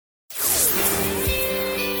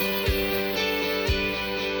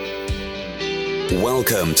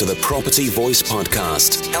Welcome to the Property Voice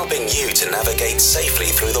podcast, helping you to navigate safely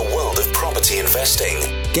through the world of property investing.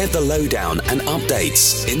 Get the lowdown and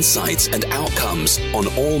updates, insights and outcomes on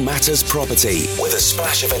all matters property with a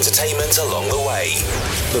splash of entertainment along the way.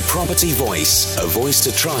 The Property Voice, a voice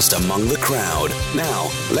to trust among the crowd.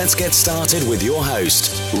 Now, let's get started with your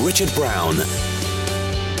host, Richard Brown.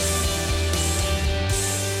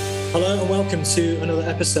 Hello and welcome to another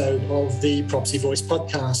episode of the Property Voice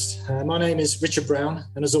podcast. My name is Richard Brown,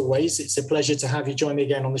 and as always, it's a pleasure to have you join me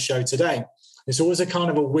again on the show today. It's always a kind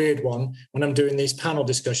of a weird one when I'm doing these panel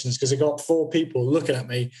discussions because I've got four people looking at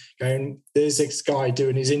me going, there's this guy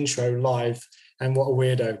doing his intro live, and what a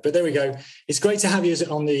weirdo. But there we go. It's great to have you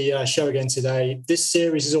on the show again today. This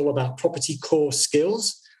series is all about property core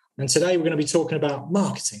skills, and today we're going to be talking about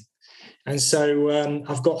marketing. And so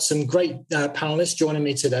I've got some great panelists joining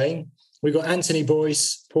me today. We've got Anthony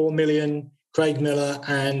Boyce, Paul Millian, Craig Miller,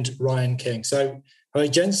 and Ryan King. So, hi,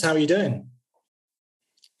 gents, how are you doing?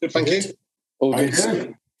 Good, thank you. All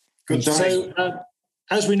good. Good. So,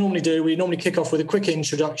 as we normally do, we normally kick off with a quick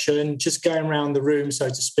introduction, just going around the room, so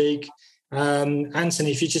to speak.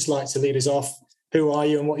 Anthony, if you'd just like to lead us off, who are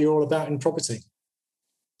you and what you're all about in property?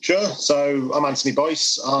 Sure. So I'm Anthony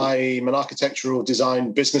Boyce. I'm an architectural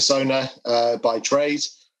design business owner by trade.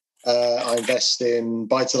 I invest in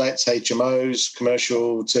buy-to-lets, HMOs,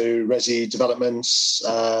 commercial to resi developments,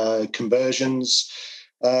 conversions,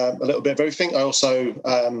 a little bit of everything. I also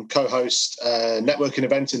co-host a networking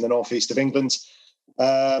event in the northeast of England.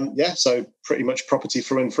 So pretty much property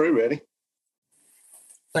through and through, really.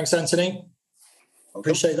 Thanks, Anthony.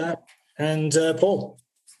 Appreciate that. And Paul.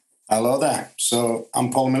 Hello there. So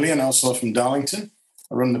I'm Paul Millian, also from Darlington.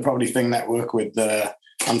 I run the Property Thing Network with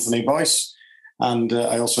Anthony Boyce, and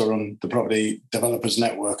I also run the Property Developers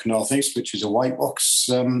Network Northeast, which is a white box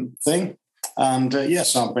thing. And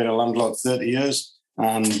yes, I've been a landlord 30 years,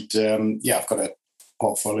 and I've got a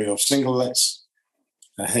portfolio of single lets,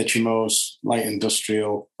 HMOs, light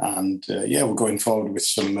industrial, and we're going forward with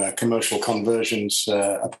some commercial conversions,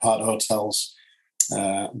 apart hotels,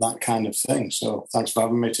 that kind of thing. So thanks for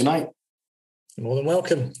having me tonight. You're more than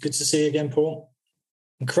welcome. Good to see you again, Paul.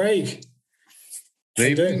 And Craig.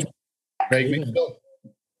 Good evening. Craig Mitchell.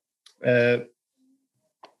 I'm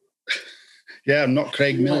not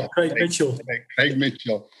Craig Miller. Craig Mitchell. Craig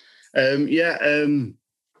Mitchell. 20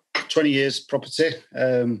 years property.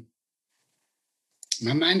 My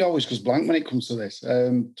mind always goes blank when it comes to this.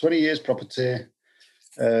 20 years property.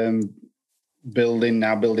 Building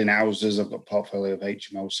houses. I've got a portfolio of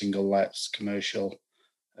HMO, single lets, commercial.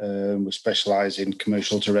 We specialise in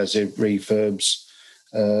commercial to resi refurbs.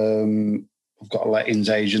 I've got a lettings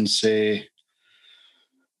agency,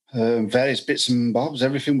 various bits and bobs,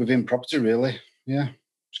 everything within property, really. Yeah,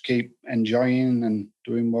 just keep enjoying and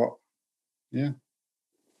doing what. Yeah,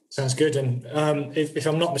 sounds good. And if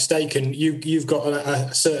I'm not mistaken, you've got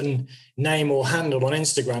a certain name or handle on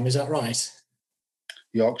Instagram. Is that right?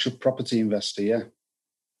 Yorkshire Property Investor, yeah.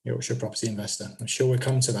 Yorkshire Property Investor. I'm sure we'll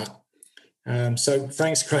come to that. So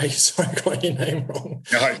thanks, Craig. Sorry, I got your name wrong.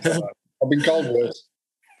 I've been called worse.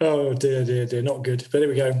 Oh, dear. Not good. But there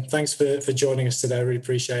we go. Thanks for joining us today. I really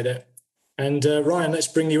appreciate it. And Ryan, let's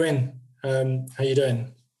bring you in. How you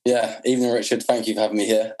doing? Yeah, evening, Richard. Thank you for having me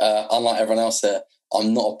here. Unlike everyone else here,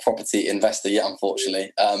 I'm not a property investor yet,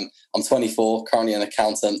 unfortunately. I'm 24, currently an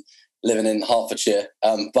accountant, living in Hertfordshire.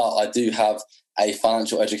 But I do have a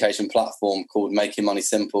financial education platform called Making Money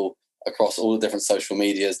Simple across all the different social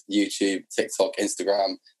medias, YouTube, TikTok,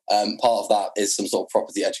 Instagram. Part of that is some sort of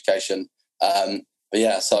property education. So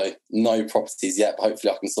no properties yet, but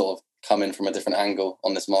hopefully I can sort of come in from a different angle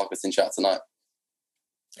on this marketing chat tonight.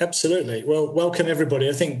 Absolutely. Well, welcome everybody.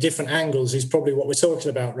 I think different angles is probably what we're talking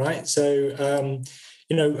about, right? So, I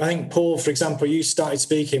think, Paul, for example, you started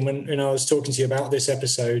speaking when I was talking to you about this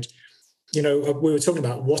episode. We were talking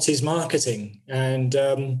about what is marketing, and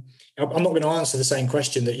I'm not going to answer the same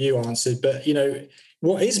question that you answered, but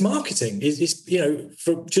what is marketing? Is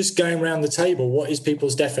for just going around the table, what is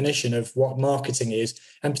people's definition of what marketing is,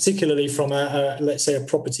 and particularly from let's say a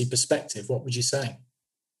property perspective, what would you say?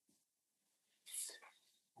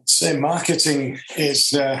 I'd say marketing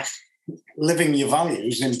is living your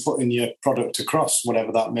values in putting your product across,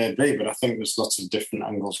 whatever that may be. But I think there's lots of different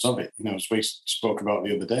angles of it. As we spoke about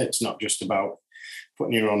the other day, it's not just about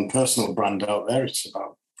putting your own personal brand out there. It's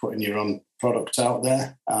about putting your own product out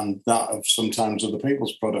there and that of sometimes other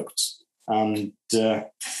people's products. And I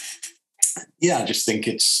just think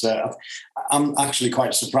it's... I'm actually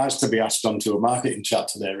quite surprised to be asked onto a marketing chat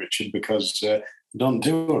today, Richard, because I don't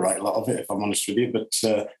do a right lot of it, if I'm honest with you. But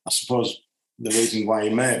I suppose the reason why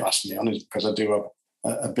you may have asked me on is because I do have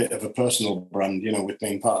a bit of a personal brand, with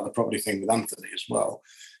being part of the property thing with Anthony as well.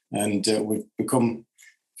 And we've become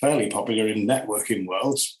fairly popular in networking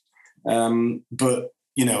worlds. But,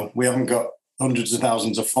 we haven't got hundreds of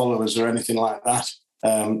thousands of followers or anything like that.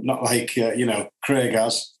 Not like, Craig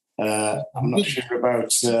has. I'm not sure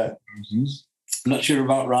about... I'm not sure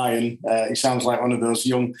about Ryan. He sounds like one of those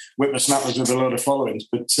young whippersnappers with a load of followings.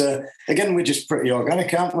 But again, we're just pretty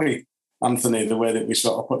organic, aren't we, Anthony? The way that we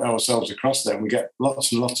sort of put ourselves across there, we get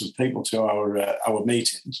lots and lots of people to our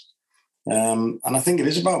meetings. And I think it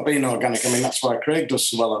is about being organic. I mean, that's why Craig does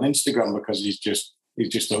so well on Instagram, because he's just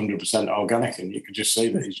 100% organic, and you can just see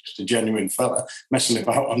that he's just a genuine fella messing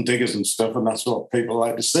about on diggers and stuff, and that's what people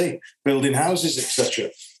like to see, building houses, etc.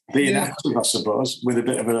 Being active, I suppose, with a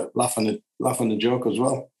bit of a laugh and a joke as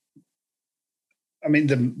well. I mean,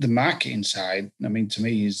 the marketing side, I mean, to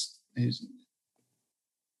me is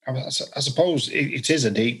I suppose it is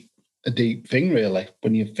a deep thing, really,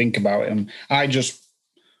 when you think about it. And I just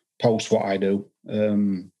post what I do,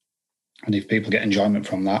 and if people get enjoyment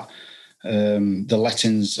from that, the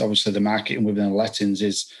lettings, obviously, the marketing within the lettings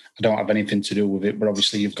is, I don't have anything to do with it, but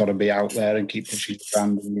obviously you've got to be out there and keep pushing your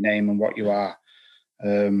brand and your name and what you are.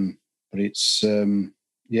 But it's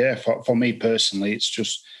for me personally, it's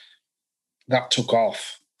just that took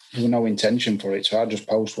off. There was no intention for it, so I just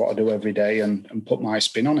post what I do every day and put my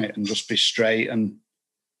spin on it and just be straight and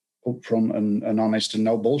upfront and honest and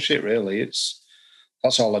no bullshit. Really,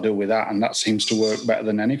 that's all I do with that, and that seems to work better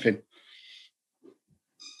than anything.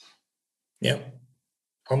 Yeah,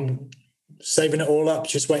 I'm saving it all up,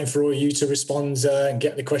 just waiting for all of you to respond and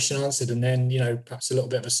get the question answered, and then perhaps a little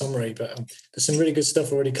bit of a summary. But there's some really good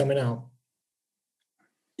stuff already coming out.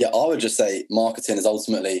 Yeah, I would just say marketing is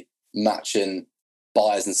ultimately matching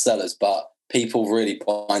buyers and sellers, but people really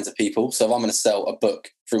buy into people. So if I'm going to sell a book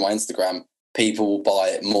through my Instagram, people will buy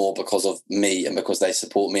it more because of me and because they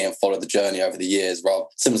support me and follow the journey over the years,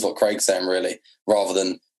 similar to what Craig's saying, really, rather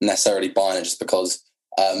than necessarily buying it just because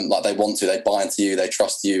they want to. They buy into you, they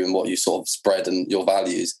trust you and what you sort of spread and your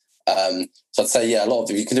values. So I'd say, a lot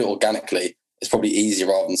of, if you can do it organically, it's probably easier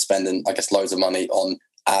rather than spending, I guess, loads of money on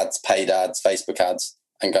ads, paid ads, Facebook ads,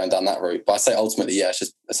 and going down that route. But I say ultimately, it's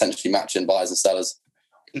just essentially matching buyers and sellers.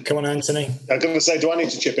 Come on, Anthony. I'm going to say, do I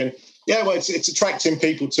need to chip in? Yeah, well, it's attracting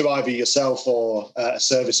people to either yourself or a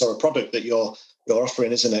service or a product that you're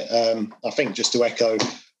offering, isn't it? I think just to echo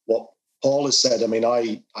what Paul has said, I mean,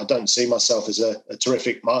 I don't see myself as a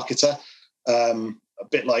terrific marketer. A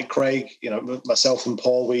bit like Craig, myself and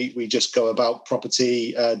Paul, we just go about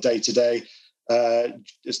property day to day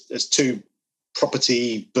as two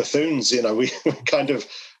property buffoons. We kind of,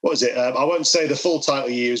 what is it? I won't say the full title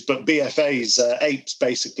you use, but BFAs, apes,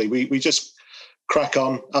 basically. We just crack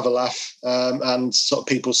on, have a laugh, and sort of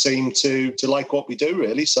people seem to like what we do,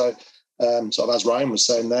 really. So sort of as Ryan was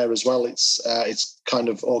saying there as well, it's kind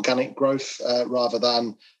of organic growth rather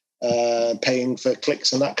than paying for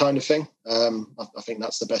clicks and that kind of thing. I think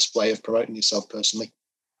that's the best way of promoting yourself personally.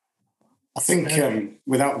 I think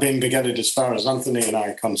without being big-headed as far as Anthony and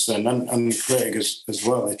I are concerned, and Craig as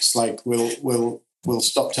well, it's like we'll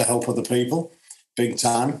stop to help other people big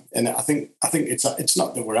time. And I think it's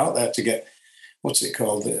not that we're out there to get, what's it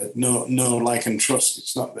called? No, like and trust.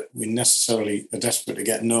 It's not that we necessarily are desperate to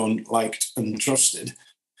get known, liked and trusted,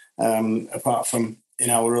 apart from in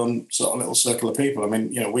our own sort of little circle of people. I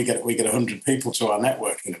mean, we get 100 people to our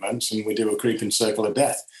networking events and we do a creeping circle of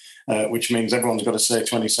death, which means everyone's got to say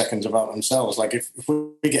 20 seconds about themselves. Like if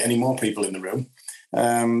we get any more people in the room,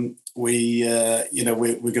 we're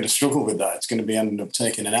going to struggle with that. It's going to be ending up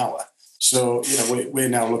taking an hour. So, we're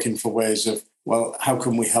now looking for ways of, well, how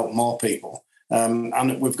can we help more people?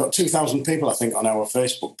 And we've got 2,000 people, I think, on our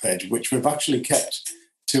Facebook page, which we've actually kept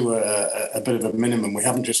to a bit of a minimum. We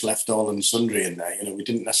haven't just left all and sundry in there. We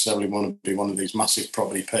didn't necessarily want to be one of these massive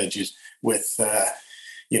property pages with,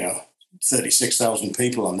 36,000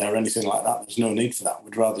 people on there or anything like that. There's no need for that.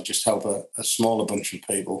 We'd rather just help a smaller bunch of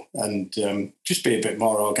people and just be a bit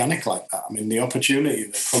more organic like that. I mean, the opportunity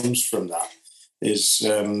that comes from that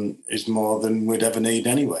is more than we'd ever need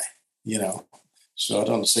anyway, So I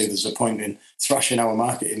don't see there's a point in thrashing our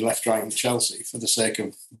marketing left, right and Chelsea for the sake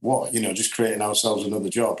of what? Just creating ourselves another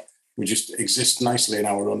job. We just exist nicely in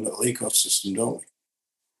our own little ecosystem, don't we?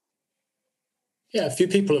 Yeah, a few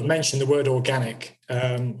people have mentioned the word organic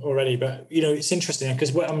already, but, it's interesting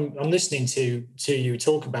because I'm listening to you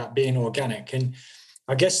talk about being organic, and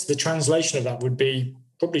I guess the translation of that would be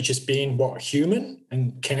probably just being human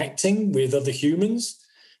and connecting with other humans.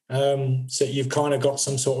 So you've kind of got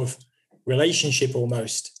some sort of relationship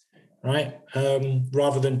almost, right?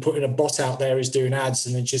 Rather than putting a bot out there who's doing ads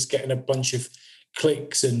and then just getting a bunch of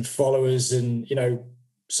clicks and followers and,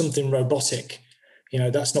 something robotic.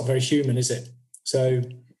 That's not very human, is it? So,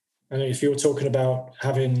 and if you're talking about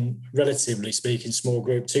having, relatively speaking, small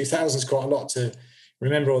group, 2,000 is quite a lot to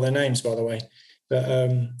remember all their names, by the way. But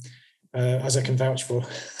as I can vouch for,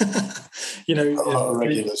 a lot of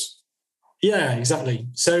regulars. Yeah, exactly.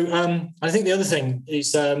 So I think the other thing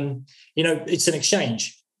is, it's an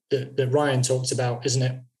exchange that Ryan talked about, isn't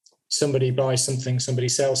it? Somebody buys something, somebody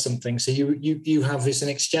sells something. So you have this an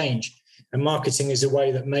exchange, and marketing is a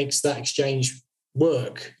way that makes that exchange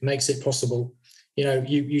work, makes it possible.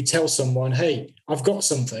 You tell someone, hey, I've got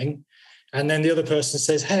something, and then the other person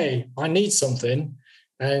says, hey, I need something,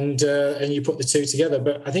 and you put the two together.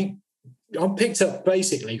 But I think I'm picked up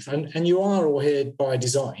basically, and you are all here by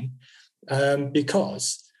design,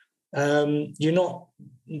 because you're not,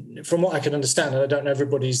 from what I can understand, and I don't know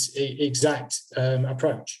everybody's exact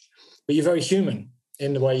approach, but you're very human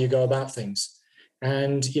in the way you go about things.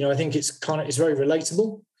 And, I think it's very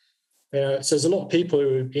relatable. So there's a lot of people who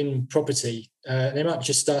are in property, they might be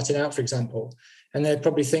just starting out, for example, and they're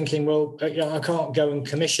probably thinking, well, I can't go and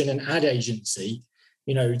commission an ad agency,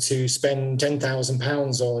 to spend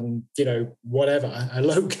 £10,000 on, whatever, a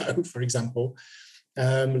logo, for example,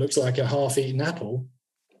 looks like a half-eaten apple.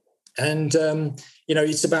 And,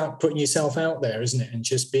 it's about putting yourself out there, isn't it? And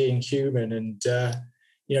just being human and,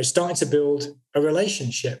 starting to build a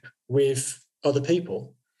relationship with other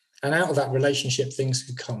people. And out of that relationship, things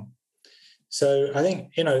could come. So I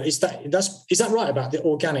think, is that right about the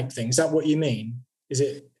organic thing? Is that what you mean? Is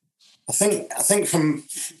it? I think from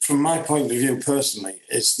my point of view personally,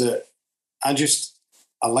 is that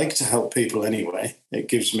I like to help people anyway. It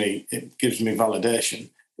gives me validation.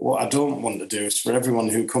 What I don't want to do is for everyone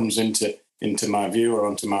who comes into my view or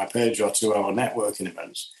onto my page or to our networking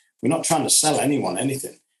events, we're not trying to sell anyone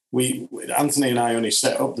anything. Anthony and I only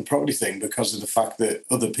set up the property thing because of the fact that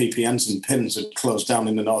other PPNs and pins had closed down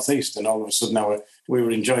in the Northeast, and all of a sudden now we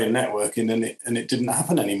were enjoying networking and it didn't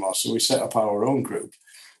happen anymore. So we set up our own group,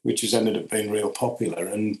 which has ended up being real popular.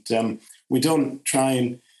 And we don't try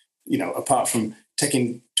and, apart from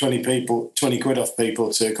taking 20 quid off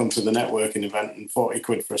people to come to the networking event and 40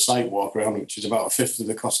 quid for a site walk around, which is about a fifth of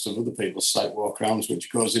the cost of other people's site walk rounds,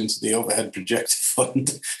 which goes into the overhead projector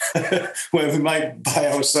fund, where we might buy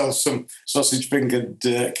ourselves some sausage-fingered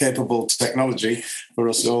capable technology for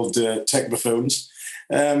us old tech buffoons.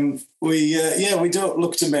 We don't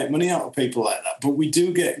look to make money out of people like that, but we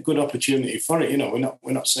do get good opportunity for it.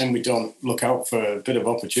 We're not saying we don't look out for a bit of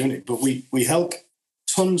opportunity, but we help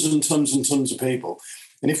tons and tons and tons of people.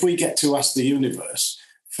 And if we get to ask the universe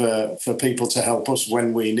for people to help us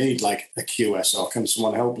when we need, like a QS, or can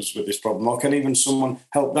someone help us with this problem, or can even someone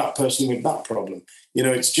help that person with that problem?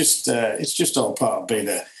 It's just all part of being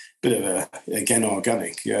a bit of a, again,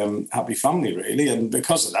 organic, happy family, really. And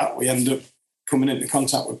because of that, we end up coming into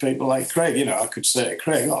contact with people like Craig. I could say to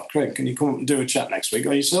Craig, Craig, can you come up and do a chat next week?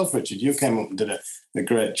 Or yourself, Richard, you came up and did a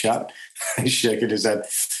great chat. He's shaking his head.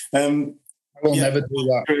 I will never do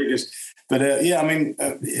that. But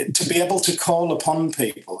to be able to call upon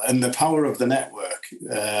people and the power of the network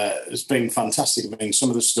has been fantastic. I mean, some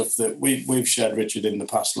of the stuff that we've shared, Richard, in the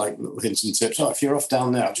past, like little hints and tips. If you're off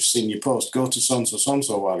down there, I've just seen your post, go to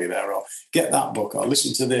so-and-so while you're there, or get that book, or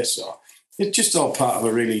listen to this, or it's just all part of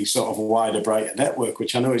a really sort of wider, brighter network,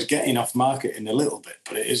 which I know is getting off marketing a little bit,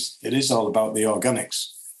 but it is all about the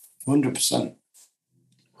organics, 100%.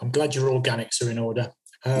 I'm glad your organics are in order.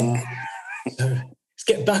 So let's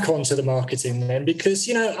get back onto the marketing then, because,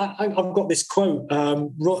 I've got this quote,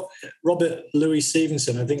 Robert Louis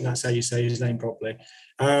Stevenson, I think that's how you say his name properly.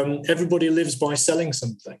 Everybody lives by selling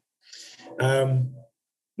something. What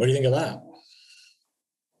do you think of that?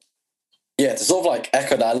 Yeah, to sort of like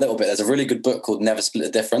echo that a little bit, there's a really good book called Never Split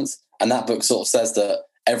the Difference. And that book sort of says that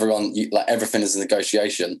everything is a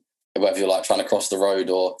negotiation, whether you're like trying to cross the road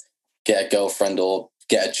or get a girlfriend or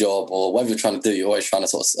get a job or whatever you're trying to do, you're always trying to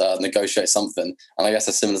sort of negotiate something. And I guess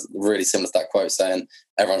that's really similar to that quote saying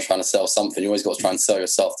everyone's trying to sell something. You always got to try and sell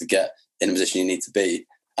yourself to get in a position you need to be.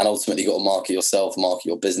 And ultimately, you've got to market yourself, market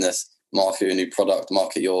your business, market your new product,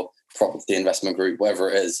 market your property investment group, whatever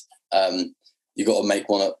it is. You've got to make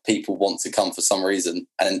people want to come for some reason.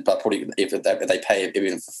 And but probably if they pay it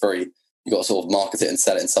even for free, you've got to sort of market it and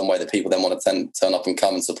sell it in some way that people then want to turn up and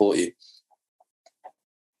come and support you.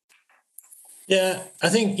 Yeah, I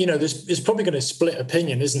think, there's probably going to split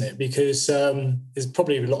opinion, isn't it? Because there's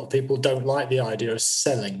probably a lot of people don't like the idea of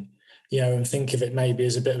selling, and think of it maybe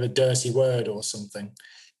as a bit of a dirty word or something.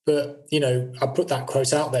 But, I put that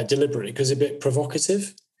quote out there deliberately because it's a bit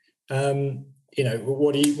provocative.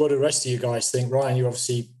 What do the rest of you guys think? Ryan, you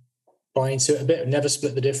obviously buy into it a bit, never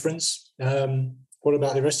split the difference. What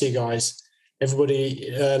about the rest of you guys?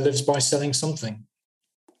 Everybody lives by selling something.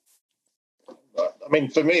 I mean,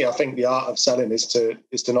 for me, I think the art of selling is to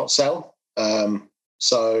not sell.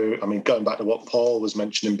 So, I mean, going back to what Paul was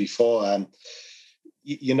mentioning before,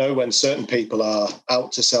 you know, when certain people are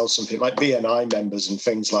out to sell something, like BNI members and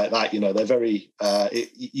things like that, you know, they're very,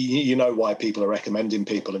 you know why people are recommending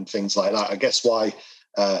people and things like that. I guess why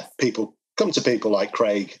people come to people like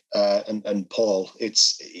Craig and Paul.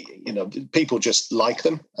 It's, you know, people just like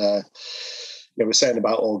them. You know, we're saying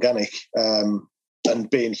about organic and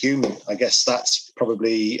being human. I guess that's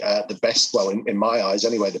probably the best, well, in my eyes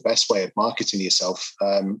anyway, the best way of marketing yourself.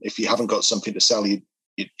 If you haven't got something to sell, you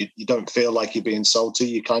don't feel like you're being sold to,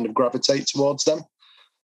 you kind of gravitate towards them.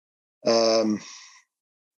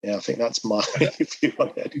 Yeah, I think that's my view on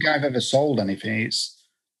it. I don't think I've ever sold anything. It's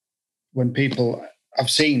when I've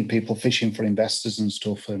seen people fishing for investors and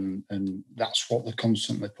stuff, and that's what they're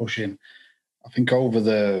constantly pushing. I think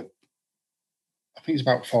it's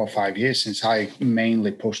about 4 or 5 years since I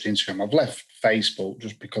mainly pushed Instagram. I've left Facebook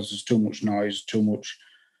just because there's too much noise, too much,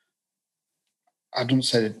 I don't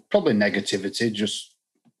say probably negativity, just,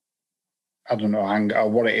 I don't know, anger, or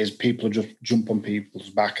what it is. People just jump on people's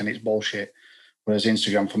back and it's bullshit. Whereas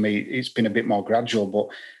Instagram, for me, it's been a bit more gradual, but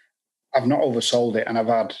I've not oversold it. And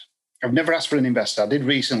I've never asked for an investor. I did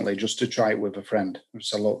recently just to try it with a friend. I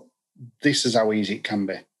said, look, this is how easy it can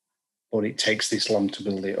be, but it takes this long to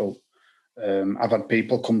build it up. I've had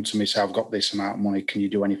people come to me say, I've got this amount of money, can you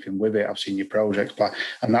do anything with it? I've seen your project plan.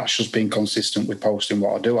 And that's just been consistent with posting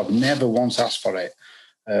what I do. I've never once asked for it.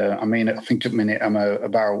 I mean, I think at the minute I'm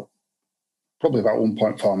probably about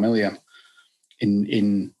 1.4 million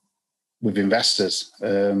in with investors.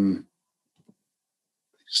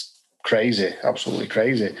 It's crazy, absolutely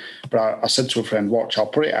crazy. But I said to a friend, watch, I'll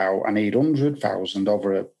put it out. I need 100,000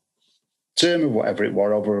 over a term of whatever it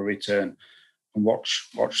was, over a return. And watch,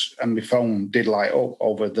 and my phone did light up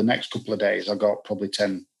over the next couple of days. I got probably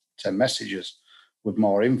 10 messages with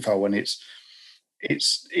more info, and it's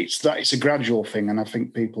a gradual thing. And I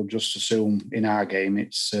think people just assume in our game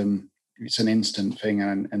it's an instant thing,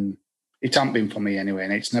 and it hasn't been for me anyway.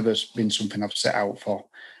 And it's never been something I've set out for.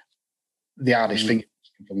 The hardest thing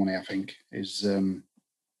for money, I think, is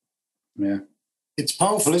yeah. It's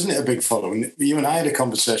powerful, isn't it, a big following? You and I had a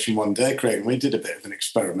conversation one day, Craig, and we did a bit of an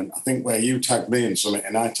experiment, I think, where you tagged me in something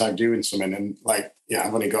and I tagged you in something. And, like, yeah,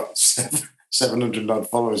 I've only got 700-odd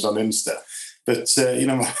followers on Insta. But, you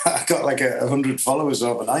know, I got like 100 followers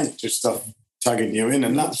overnight just off tagging you in.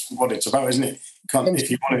 And that's what it's about, isn't it?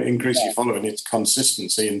 If you want to increase your following, it's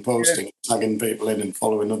consistency in posting, tagging people in and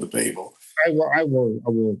following other people. I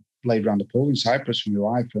will laid around a pool in Cyprus with my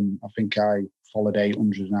wife, and I think I followed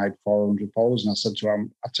 800 and I had 400 followers. And I said to her,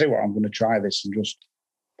 I'll tell you what, I'm going to try this and just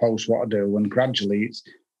post what I do. And gradually, it's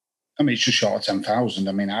just short of 10,000.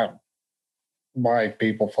 I mean, why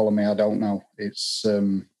people follow me, I don't know. It's,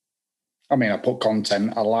 I put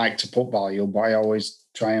content. I like to put value, but I always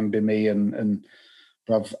try and be me.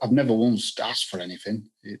 But I've never once asked for anything.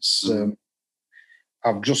 It's,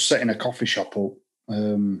 I've just set in a coffee shop up,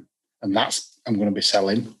 and that's, I'm going to be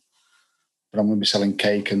selling. But I'm going to be selling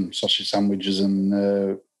cake and sausage sandwiches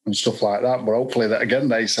and stuff like that. But hopefully, that again,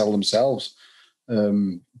 they sell themselves.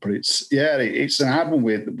 But it's an hard one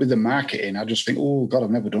with the marketing. I just think, oh God, I've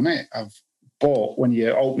never done it. But when you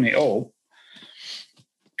open it up,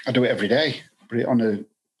 I do it every day. Put it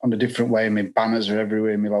on a different way. My banners are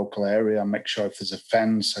everywhere in my local area. I make sure if there's a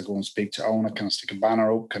fence, I go and speak to owner. Can I stick a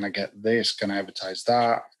banner up? Can I get this? Can I advertise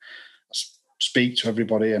that? I speak to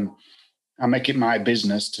everybody, and I make it my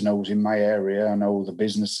business to know who's in my area. I know who the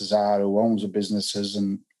businesses are, who owns the businesses.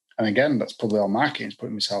 And again, that's probably all marketing, is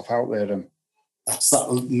putting myself out there. And that's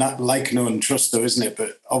that like, know and trust, though, isn't it?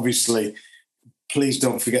 But obviously, please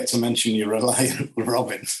don't forget to mention your reliant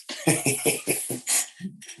Robin.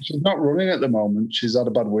 She's not running at the moment. She's had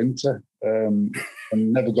a bad winter and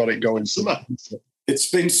never got it going. It's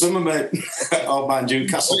been summer, mate. Oh, mind you,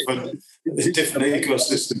 Castleford, it's a different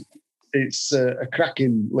ecosystem. It's a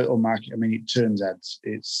cracking little market. I mean, it turns heads.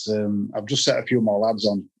 It's I've just set a few more lads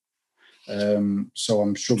on, so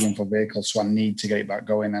I'm struggling for vehicles, so I need to get it back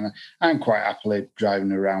going. And I'm quite happily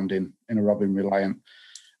driving around in a Robin Reliant.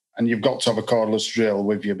 And you've got to have a cordless drill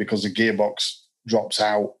with you because the gearbox drops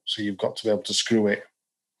out, so you've got to be able to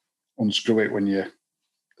unscrew it when you're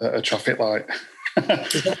at a traffic light.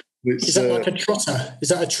 Is that like a trotter? Is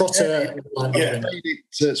that a trotter? Yeah.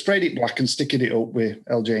 Sprayed it black and sticking it up with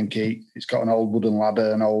LJ and Key. It's got an old wooden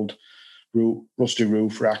ladder, an old rusty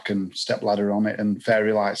roof rack and step ladder on it, and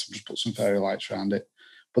fairy lights. I've just put some fairy lights around it.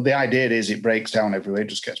 But the idea is it breaks down everywhere. It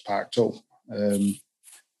just gets parked up.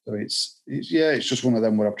 So it's just one of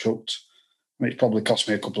them where I've chucked. I mean, it's probably cost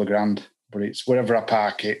me a couple of grand, but it's wherever I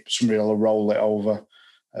park it, somebody will roll it over.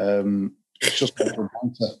 It's just a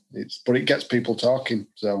banter. But it gets people talking.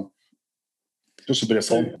 So just a bit of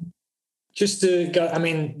fun. Just to go, I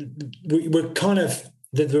mean, we're kind of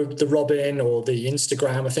the Robin or the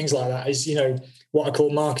Instagram or things like that is, what I call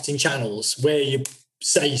marketing channels where you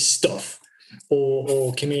say stuff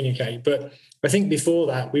or communicate. But I think before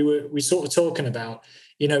that we sort of talking about,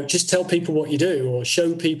 just tell people what you do or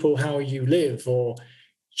show people how you live or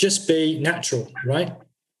just be natural, right?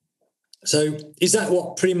 So is that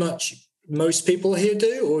what pretty much most people here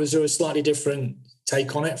do, or is there a slightly different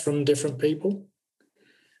take on it from different people?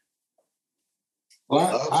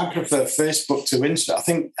 Well, I prefer Facebook to Insta. I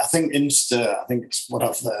think Insta. I think it's what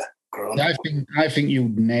I've grown. I think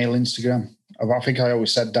you nail Instagram. I think I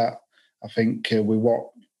always said that. I think with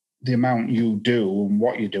what the amount you do and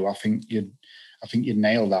what you do, I think you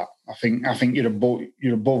nail that. I think you're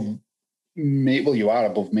above me. Well, you are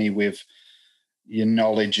above me with your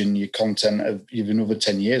knowledge and your content of you've another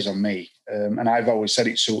 10 years on me. And I've always said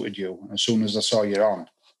it suited you. And as soon as I saw you on,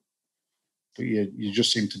 but you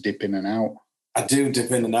just seem to dip in and out. I do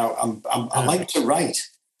dip in and out. I like to write.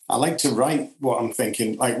 I like to write what I'm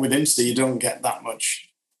thinking. Like with Insta, you don't get that much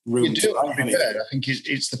room to write anything. I think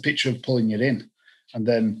it's the picture of pulling you in, and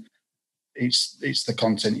then it's the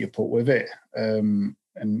content you put with it. And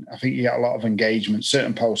I think you get a lot of engagement.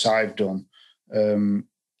 Certain posts I've done. I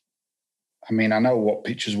mean, I know what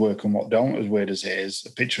pictures work and what don't, as weird as it is.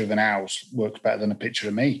 A picture of an house works better than a picture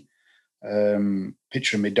of me.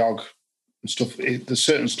 Picture of my dog and stuff. There's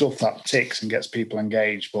certain stuff that ticks and gets people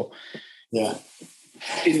engaged, but yeah,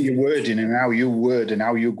 in your wording and how you word and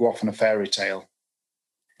how you go off on a fairy tale.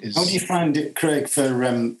 How do you find it, Craig, for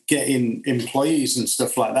getting employees and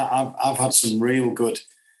stuff like that? I've had some real good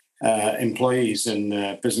employees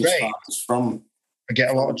and business partners from. I get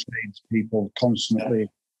a lot of trades people constantly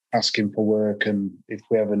asking for work, and if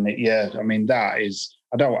we ever need, I mean that is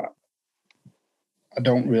I don't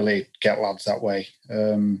really get lads that way,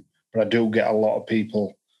 but I do get a lot of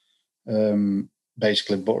people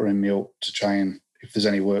basically buttering me up to try and if there's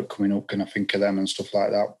any work coming up, can I think of them and stuff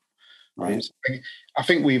like that. Right. I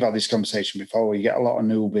think we've had this conversation before. We get a lot of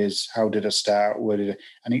newbies. How did I start?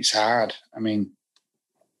 And it's hard. I mean,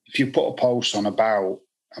 if you put a post on about,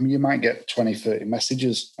 you might get 20, 30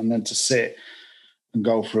 messages, and then to sit and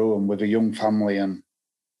go through them with a young family, and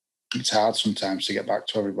it's hard sometimes to get back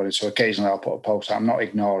to everybody. So occasionally I'll put a post out. I'm not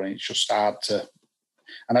ignoring. It's just hard to.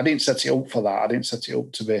 And I didn't set it up for that. I didn't set it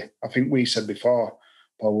up to be. I think we said before,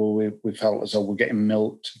 well, we felt as though we're getting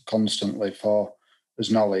milked constantly for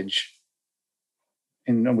as knowledge.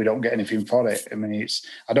 And we don't get anything for it. I mean,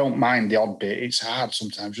 I don't mind the odd bit. It's hard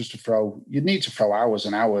sometimes just to throw. You need to throw hours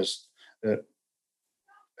and hours at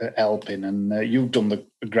helping. And you've done the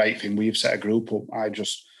great thing where you've set a group up. I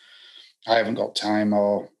haven't got time,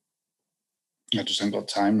 or I just haven't got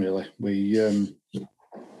time really.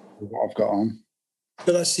 What I've got on.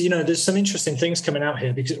 But that's, there's some interesting things coming out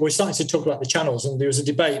here because we're starting to talk about the channels, and there was a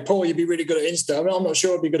debate. Paul, you'd be really good at Insta. I'm not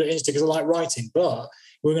sure I'd be good at Insta because I like writing, but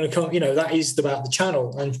we're going to come, that is about the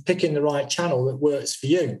channel and picking the right channel that works for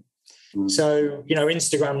you. Mm. So,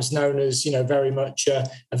 Instagram's known as, very much a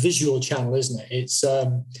visual channel, isn't it? It's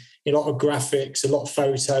a lot of graphics, a lot of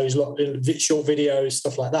photos, a lot of short videos,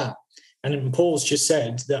 stuff like that. And Paul's just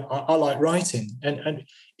said that I like writing, and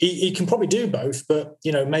he can probably do both, but,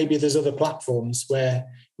 maybe there's other platforms where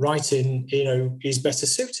writing, is better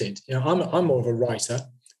suited. I'm more of a writer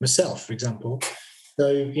myself, for example.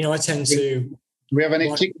 So, I tend to... Do we have any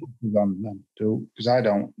TikTokers on then, too? Because I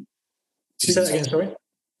don't. Say that again, sorry?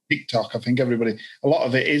 TikTok, I think everybody... A lot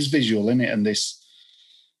of it is visual, isn't it? And this...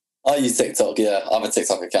 I use TikTok, yeah. I have a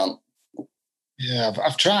TikTok account. Yeah,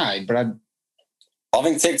 I've tried, but I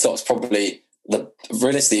think TikTok's probably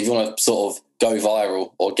realistically, if you want to sort of go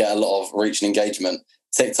viral or get a lot of reach and engagement,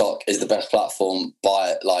 TikTok is the best platform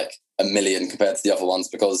by like a million compared to the other ones,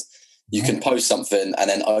 because you can post something and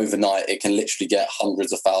then overnight it can literally get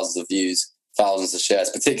hundreds of thousands of views, thousands of shares,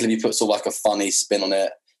 particularly if you put sort of like a funny spin on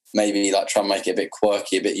it, maybe like try and make it a bit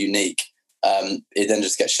quirky, a bit unique. It then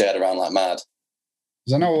just gets shared around like mad.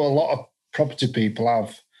 Because I know a lot of property people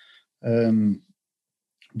have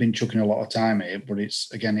been chucking a lot of time at it, but I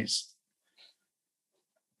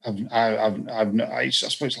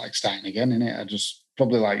suppose it's like starting again, isn't it? I just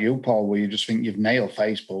probably like you, Paul, where you just think you've nailed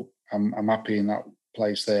Facebook. I'm happy in that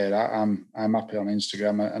place there. I'm happy on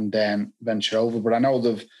Instagram, and then venture over. But I know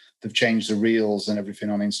they've changed the reels and everything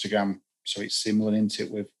on Instagram, so it's similar into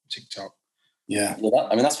it with TikTok. Yeah. Well,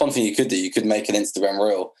 that's one thing you could do. You could make an Instagram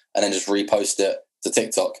reel and then just repost it to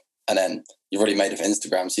TikTok, and then you've already made it for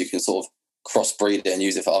Instagram, so you can sort of crossbreed it and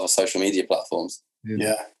use it for other social media platforms.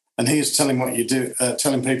 Yeah. And here's telling what you do,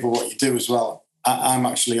 telling people what you do as well. I'm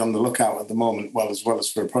actually on the lookout at the moment, well as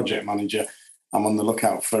for a project manager. I'm on the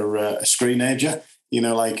lookout for a screenager,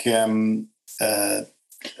 like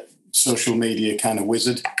social media kind of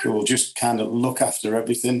wizard who will just kind of look after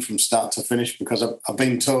everything from start to finish, because I've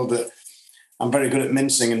been told that I'm very good at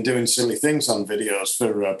mincing and doing silly things on videos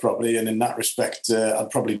for property. And in that respect,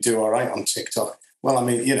 I'd probably do all right on TikTok. Well, I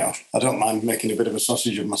mean, I don't mind making a bit of a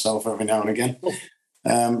sausage of myself every now and again.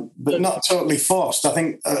 But not totally forced. I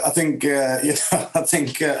think a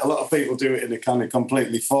lot of people do it in a kind of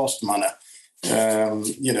completely forced manner.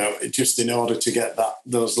 Just in order to get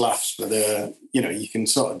those laughs. But you can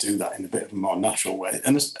sort of do that in a bit of a more natural way.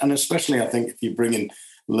 And especially, I think, if you bring in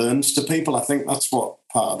learns to people, I think that's what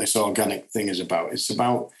part of this organic thing is about. It's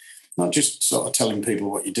about not just sort of telling people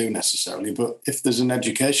what you do necessarily, but if there's an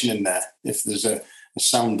education in there, if there's a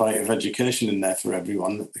soundbite of education in there for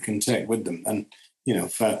everyone that they can take with them, then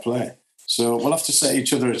fair play. So we'll have to set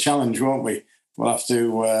each other a challenge, won't we? We'll have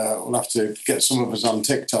to get some of us on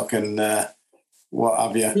TikTok and what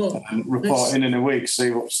have you, and report in a week,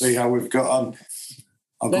 see how we've got on.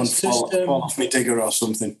 I'll go and fall off my digger or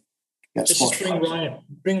something. Let's just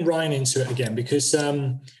bring Ryan into it again, because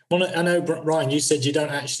I know, Ryan, you said you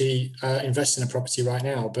don't actually invest in a property right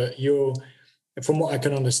now, but from what I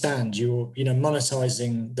can understand, you're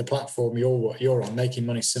monetizing the platform you're on, making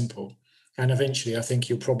money simple. And eventually, I think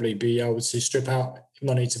you'll probably be able to strip out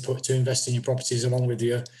money to invest in your properties along with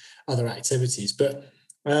your other activities. But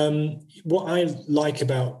what I like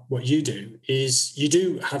about what you do is you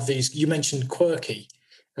do have these, you mentioned quirky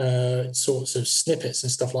sorts of snippets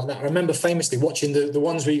and stuff like that. I remember famously watching the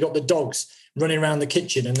ones where you got the dogs running around the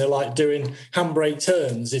kitchen and they're like doing handbrake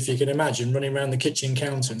turns, if you can imagine, running around the kitchen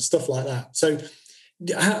counter and stuff like that. So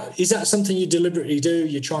is that something you deliberately do?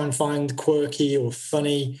 You try and find quirky or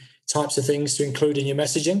funny types of things to include in your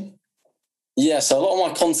messaging? Yeah, so a lot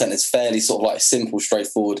of my content is fairly sort of like simple,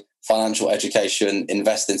 straightforward financial education,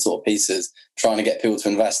 investing sort of pieces, trying to get people to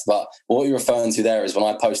invest. But what you're referring to there is when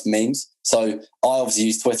I post memes. So I obviously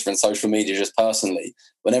use Twitter and social media just personally.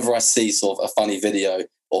 Whenever I see sort of a funny video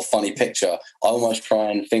or funny picture, I almost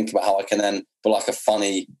try and think about how I can then put like a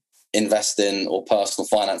funny investing or personal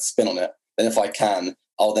finance spin on it. Then if I can,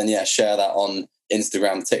 I'll then, share that on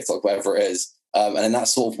Instagram, TikTok, whatever it is. And then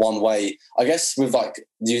that's sort of one way, I guess, with like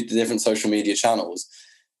the different social media channels,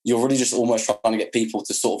 you're really just almost trying to get people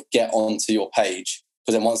to sort of get onto your page.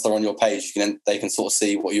 Because then once they're on your page, they can sort of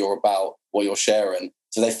see what you're about, what you're sharing.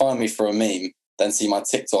 So they find me for a meme, then see my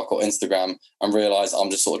TikTok or Instagram and realize I'm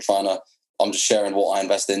just sharing what I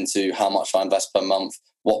invest into, how much I invest per month,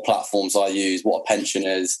 what platforms I use, what a pension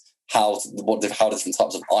is, how different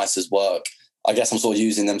types of ISAs work. I guess I'm sort of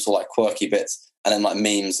using them sort of like quirky bits and then like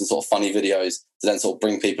memes and sort of funny videos to then sort of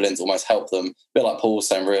bring people in to almost help them. A bit like Paul was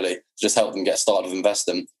saying, really, just help them get started with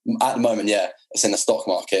investing. At the moment, it's in the stock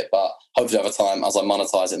market, but hopefully over time, as I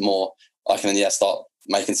monetize it more, I can then, start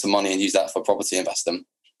making some money and use that for property investing.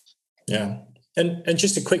 Yeah. And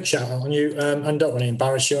just a quick shout out on you. I don't want to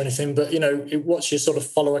embarrass you or anything, but, what's your sort of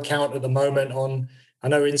follow account at the moment on, I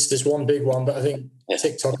know Insta's one big one, but I think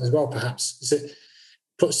TikTok as well, perhaps. Is it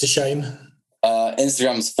puts to shame?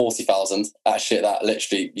 Instagram's 40,000. Actually, that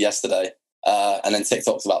literally yesterday. And then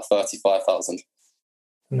TikTok's about 35,000.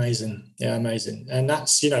 Amazing. Yeah, amazing. And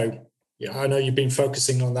that's, I know you've been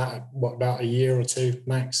focusing on that, about a year or two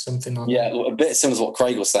max, something like that? Yeah, a bit similar to what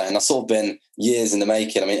Craig was saying. That's sort of been years in the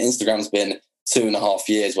making. I mean, Instagram's been 2.5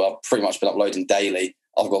 years where I've pretty much been uploading daily.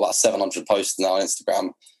 I've got about 700 posts now on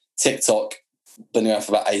Instagram. TikTok, been there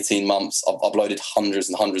for about 18 months. I've uploaded hundreds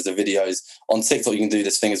and hundreds of videos. On TikTok, you can do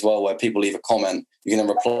this thing as well where people leave a comment. You can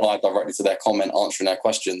then reply directly to their comment, answering their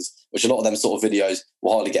questions, which a lot of them sort of videos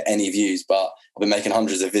will hardly get any views, but I've been making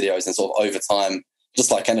hundreds of videos and sort of over time, just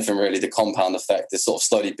like anything really, the compound effect is sort of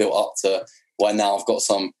slowly built up to where now I've got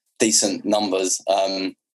some decent numbers.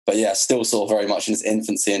 But yeah, still sort of very much in its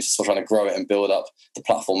infancy and just sort of trying to grow it and build up the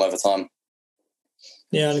platform over time.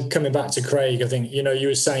 Yeah, and coming back to Craig, I think, you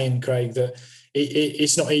were saying, Craig, that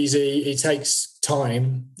it's not easy. It takes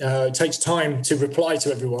time. It takes time to reply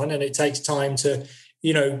to everyone, and it takes time to,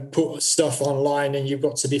 put stuff online, and you've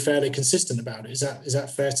got to be fairly consistent about it. Is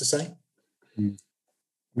that fair to say? I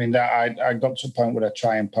mean, I got to a point where I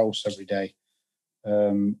try and post every day.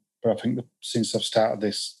 But I think that since I've started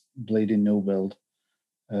this bleeding new build,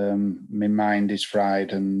 my mind is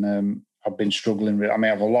fried, and I've been struggling. I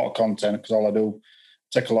have a lot of content because all I do,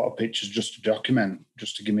 take a lot of pictures just to document,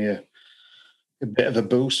 just to give me a bit of a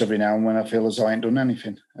boost every now and when I feel as though I ain't done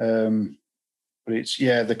anything. But it's,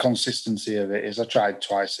 the consistency of it is, I tried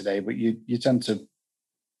twice a day, but you tend to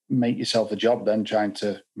make yourself a job then, trying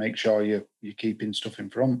to make sure you're keeping stuff in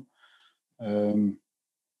front. But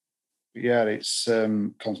yeah, it's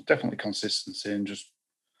definitely consistency and just...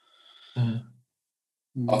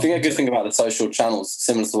 I think a good thing about the social channels,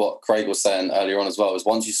 similar to what Craig was saying earlier on as well, is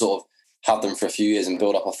once you sort of have them for a few years and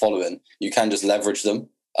build up a following, you can just leverage them.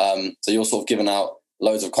 So you're sort of giving out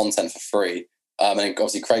loads of content for free. And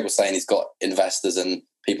obviously Craig was saying he's got investors and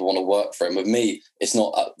people want to work for him. With me, it's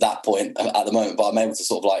not at that point at the moment, but I'm able to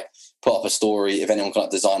sort of like put up a story. If anyone can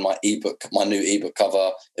like design my new ebook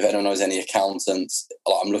cover, if anyone knows any accountants,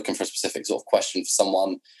 like I'm looking for a specific sort of question for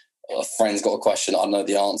someone, a friend's got a question, I know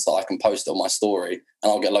the answer, I can post it on my story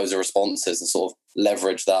and I'll get loads of responses and sort of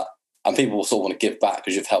leverage that. And people will sort of want to give back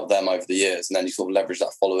because you've helped them over the years. And then you sort of leverage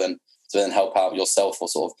that following to then help out yourself or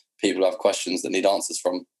sort of people who have questions that need answers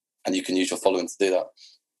from. And you can use your following to do that.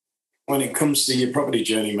 When it comes to your property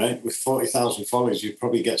journey, mate, with 40,000 followers, you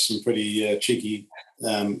probably get some pretty cheeky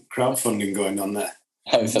crowdfunding going on there.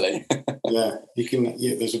 Hopefully. Yeah,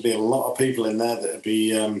 there's will be a lot of people in there that would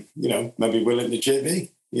be, maybe willing to JB,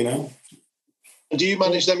 Do you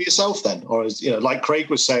manage them yourself then? Or is, like Craig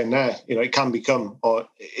was saying there, it can become, or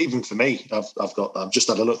even for me, I've just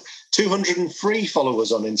had a look, 203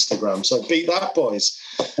 followers on Instagram. So beat that, boys.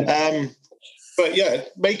 But yeah,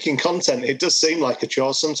 making content, it does seem like a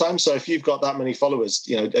chore sometimes. So if you've got that many followers,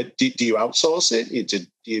 do you outsource it? Do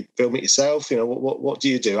you film it yourself? What do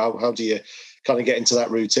you do? How do you kind of get into that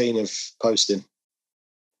routine of posting?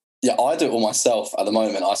 Yeah, I do it all myself at the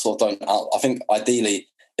moment. I sort of I think ideally,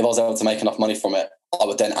 if I was able to make enough money from it, I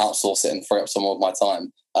would then outsource it and free up some more of my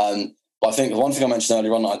time. But I think the one thing I mentioned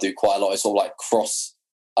earlier on that I do quite a lot is sort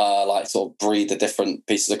of like sort of breed the different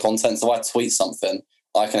pieces of content. So I tweet something,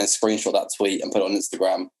 I can then screenshot that tweet and put it on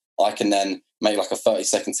Instagram. I can then make like a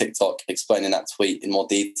 30-second TikTok explaining that tweet in more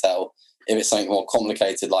detail. If it's something more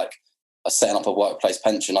complicated, like setting up a workplace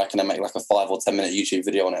pension, I can then make like a 5 or 10 minute YouTube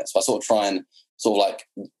video on it. So I sort of try and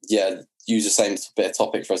use the same bit of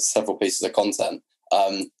topic for several pieces of content.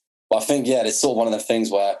 But I think, it's sort of one of the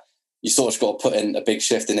things where you sort of just got to put in a big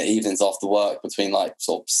shift in the evenings after work between like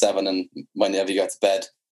sort of 7 and whenever you go to bed.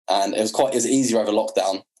 And it was easier over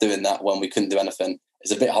lockdown doing that when we couldn't do anything.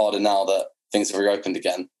 It's a bit harder now that things have reopened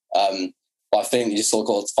again. But I think you just sort of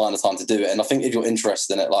got to find the time to do it. And I think if you're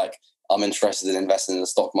interested in it, like I'm interested in investing in the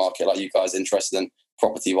stock market, like you guys are interested in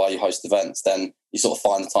property while you host events, then you sort of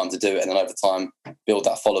find the time to do it. And then over time, build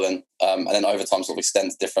that following. And then over time, sort of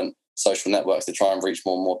extend to different social networks to try and reach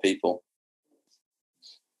more and more people.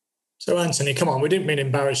 So, Anthony, come on, we didn't mean to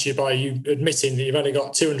embarrass you by you admitting that you've only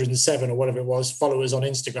got 207 or whatever it was followers on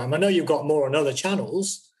Instagram. I know you've got more on other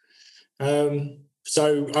channels.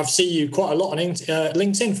 So I've seen you quite a lot on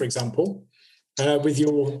LinkedIn, for example, with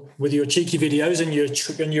your cheeky videos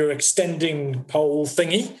and your extending pole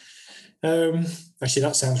thingy. Actually,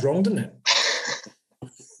 that sounds wrong, doesn't it?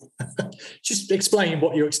 Just explain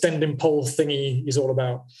what your extending pole thingy is all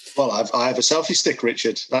about. Well, I have a selfie stick,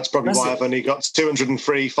 Richard. That's probably why I've only got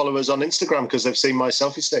 203 followers on Instagram, because they've seen my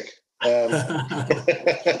selfie stick.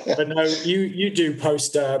 But no, you do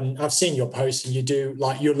post. I've seen your posts, and you do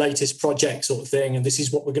like your latest project sort of thing, and this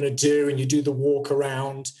is what we're going to do, and you do the walk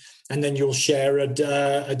around, and then you'll share a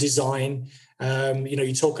design.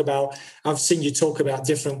 You talk about. I've seen you talk about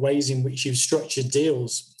different ways in which you've structured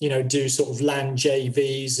deals. Do sort of land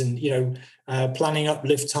JVs and planning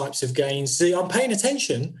uplift types of gains. See, I'm paying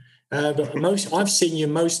attention. But I've seen you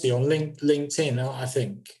mostly on LinkedIn, I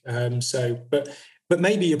think. But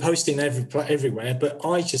maybe you're posting everywhere, but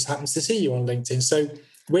I just happen to see you on LinkedIn. So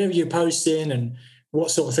where are you posting and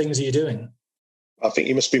what sort of things are you doing? I think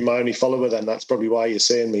you must be my only follower then. That's probably why you're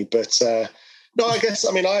seeing me. But no, I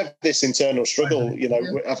have this internal struggle,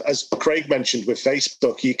 as Craig mentioned with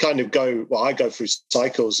Facebook, you kind of I go through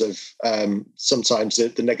cycles of sometimes the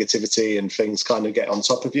negativity and things kind of get on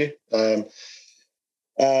top of you.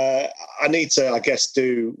 I need to, I guess,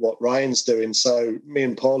 do what Ryan's doing. So me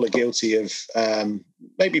and Paul are guilty of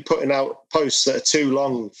maybe putting out posts that are too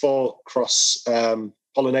long for cross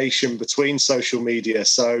pollination between social media.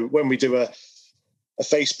 So when we do a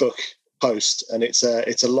Facebook post and it's a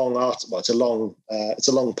long it's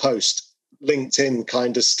a long post, LinkedIn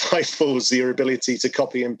kind of stifles your ability to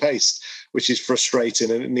copy and paste, which is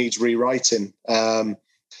frustrating, and it needs rewriting. I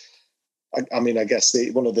guess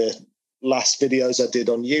one of the last videos I did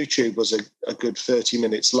on YouTube was a good 30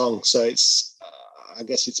 minutes long. So I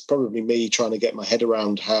guess it's probably me trying to get my head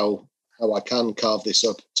around how I can carve this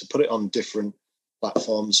up to put it on different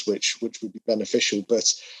platforms, which would be beneficial.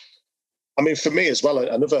 But I mean, for me as well,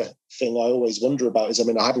 another thing I always wonder about is, I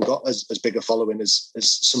mean, I haven't got as big a following as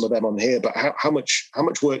some of them on here, but how much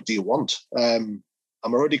work do you want? I'm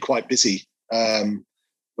already quite busy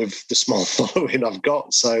with the small following I've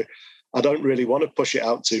got, so I don't really want to push it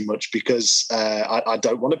out too much because I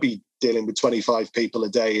don't want to be dealing with 25 people a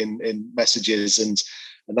day in messages and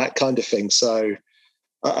that kind of thing. So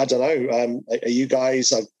I don't know. Are you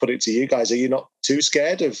guys, I'll put it to you guys, are you not too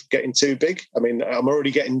scared of getting too big? I mean, I'm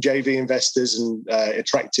already getting JV investors and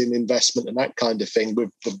attracting investment and that kind of thing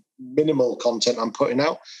with the minimal content I'm putting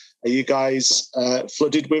out. Are you guys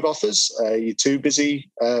flooded with offers? Are you too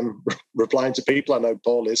busy replying to people? I know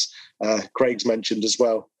Paul is. Craig's mentioned as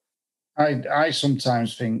well. I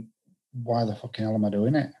sometimes think, why the fucking hell am I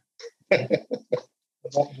doing it?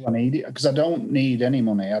 What do I need it? Because I don't need any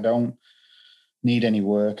money. I don't need any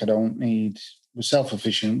work. We're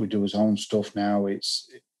self-efficient. We do our own stuff now.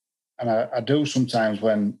 I do sometimes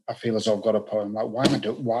when I feel as though I've got a point, I'm like,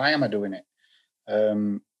 why am I doing it?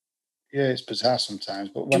 Yeah, it's bizarre sometimes.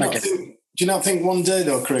 But when do you not think one day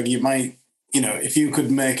though, Craig, you might, if you could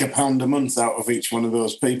make £1 a month out of each one of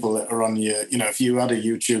those people that are on your, if you had a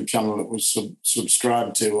YouTube channel that was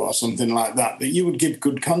subscribed to or something like that you would give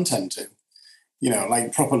good content to,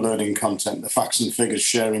 like proper learning content, the facts and figures,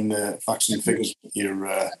 sharing the facts and figures with your...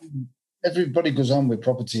 Everybody goes on with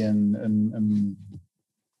property and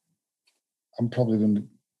I'm probably going to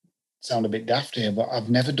sound a bit daft here, but I've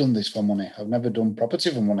never done this for money. I've never done property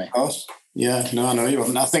for money. Of course. Yeah, no, I know you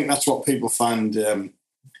haven't. I think that's what people find...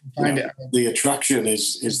 the attraction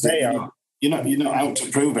is that you're not out to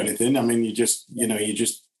prove anything. I mean, you're just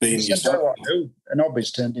being yourself. What I do. An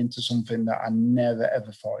hobby's turned into something that I never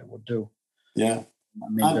ever thought it would do. Yeah,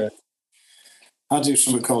 I do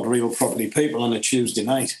something called Real Property People on a Tuesday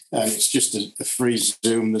night, and it's just a free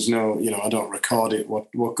Zoom. There's no, I don't record it.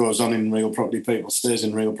 What goes on in Real Property People stays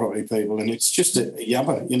in Real Property People, and it's just a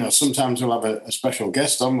yabba. Sometimes we'll have a special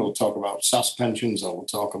guest on. We'll talk about SAS pensions, or we'll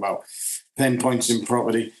talk about pain points in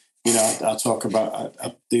property. I talk about,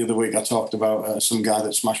 the other week I talked about some guy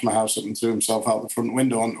that smashed my house up and threw himself out the front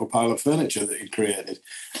window onto a pile of furniture that he'd created.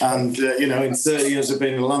 And, in 30 years of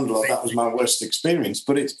being a landlord, that was my worst experience.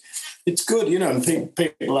 But it's good, and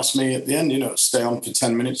people ask me at the end, stay on for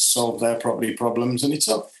 10 minutes, solve their property problems. And it's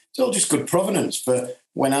all just good provenance for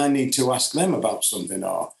when I need to ask them about something,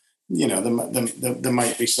 or, there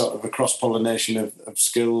might be sort of a cross-pollination of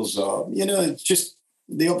skills, or, it's just...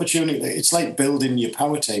 the opportunity, it's like building your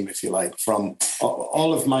power team, if you like, from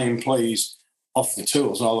all of my employees off the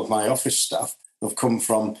tools, all of my office staff have come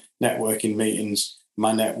from networking meetings,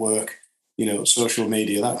 my network, social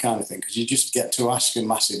media, that kind of thing, because you just get to ask a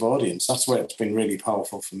massive audience. That's where it's been really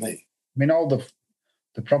powerful for me. I mean, all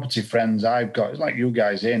the property friends I've got, it's like you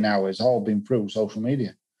guys here now, it's all been through social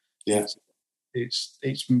media. Yeah.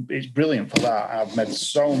 It's brilliant for that. I've met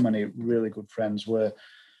so many really good friends where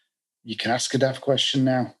you can ask a daft question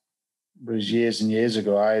now, whereas years and years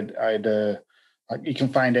ago, you can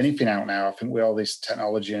find anything out now. I think with all this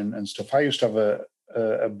technology and stuff. I used to have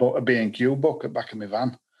a B&Q book at the back of my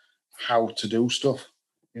van, how to do stuff,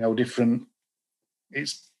 different.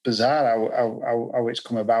 It's bizarre how it's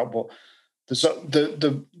come about, but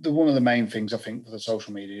the one of the main things I think for the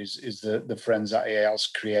social media is the friends that EAL's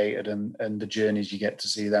created and the journeys you get to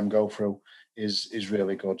see them go through is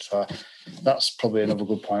really good. So that's probably another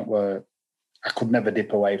good point where I could never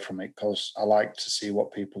dip away from it, because I like to see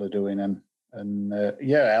what people are doing and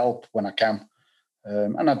help when I can.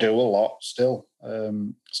 And I do a lot still.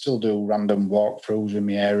 Still do random walkthroughs in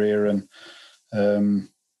my area, and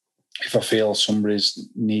if I feel somebody's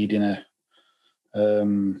needing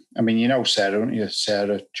Sarah, don't you?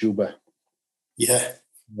 Sarah Juba. Yeah.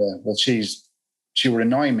 Well, she were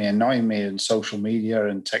annoying me on social media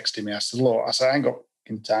and texting me. I said, look, I ain't got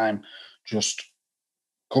in time. Just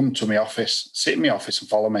come to my office, sit in my office and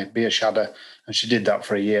follow me, be a shadow. And she did that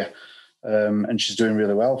for a year. And she's doing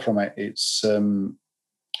really well from it. It's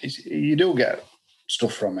you do get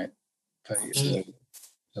stuff from it.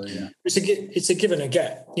 So, yeah. It's a give and a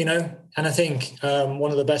get, and I think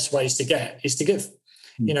one of the best ways to get is to give,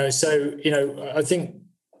 So, I think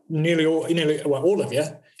nearly all of you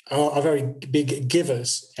are very big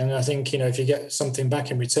givers, and I think if you get something back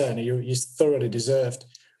in return, you're thoroughly deserved.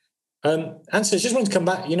 Anthony, I just wanted to come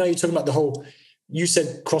back. You're talking about the whole. You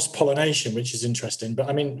said cross-pollination, which is interesting, but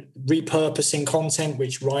I mean repurposing content,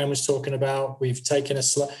 which Ryan was talking about. We've taken a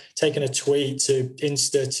tweet to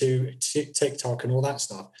Insta to TikTok and all that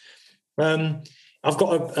stuff. I've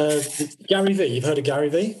got Gary V. You've heard of Gary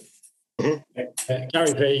V?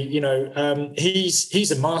 Gary Vee,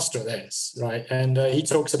 he's a master at this, right? And he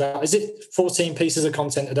talks about, is it 14 pieces of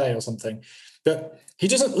content a day or something? But he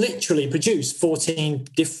doesn't literally produce 14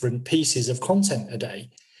 different pieces of content a day.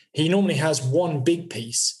 He normally has one big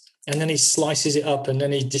piece, and then he slices it up, and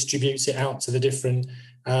then he distributes it out to the different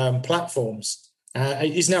platforms.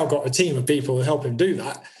 He's now got a team of people who help him do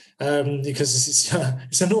that, because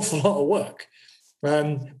it's an awful lot of work.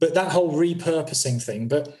 But that whole repurposing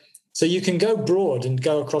thing, so you can go broad and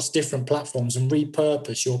go across different platforms and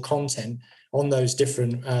repurpose your content on those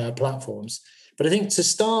different platforms. But I think to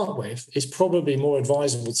start with, it's probably more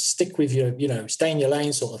advisable to stick with your, stay in your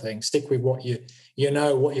lane sort of thing. Stick with what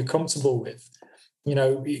what you're comfortable with.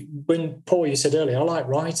 When Paul, you said earlier, I like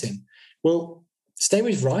writing. Well, stay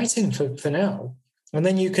with writing for now, and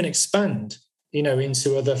then you can expand,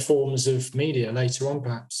 into other forms of media later on,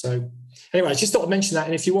 perhaps. So anyway, I just thought I'd mention that.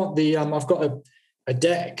 And if you want I've got a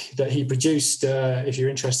deck that he produced. If you're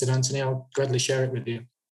interested, Anthony, I'll gladly share it with you.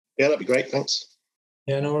 Yeah, that'd be great. Thanks.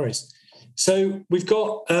 Yeah, no worries. So we've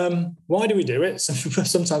got, why do we do it?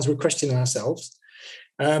 Sometimes we're questioning ourselves.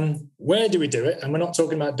 Where do we do it? And we're not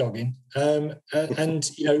talking about dogging. And,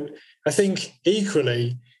 I think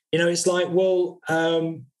equally, it's like, well,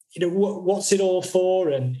 what's it all for?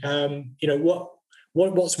 And,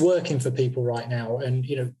 what's working for people right now? And,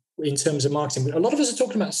 in terms of marketing, a lot of us are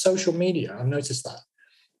talking about social media. I've noticed that.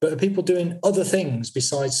 But are people doing other things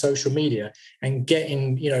besides social media and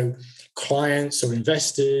getting, clients or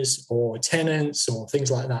investors or tenants or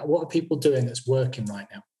things like that? What are people doing that's working right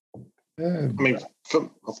now?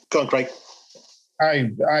 Go on, Craig.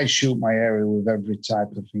 I shoot my area with every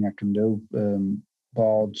type of thing I can do.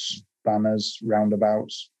 Boards, banners,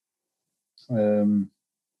 roundabouts. I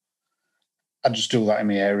just do that in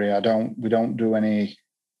my area. We don't do any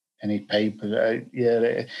paper.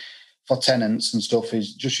 For tenants and stuff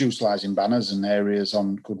is just utilising banners and areas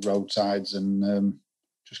on good roadsides and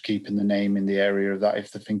just keeping the name in the area of that.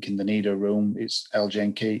 If they're thinking they need a room, it's LJ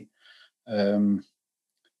and Keat.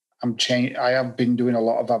 I have been doing a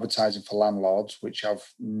lot of advertising for landlords, which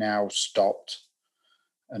I've now stopped,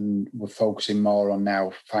 and we're focusing more on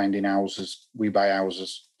now finding houses. We buy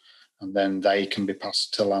houses, and then they can be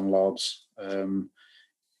passed to landlords.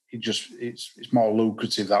 It's more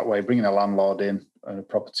lucrative that way. Bringing a landlord in a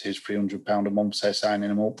property is £300 a month, say, signing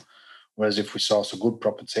them up. Whereas if we source a good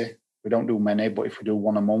property, we don't do many, but if we do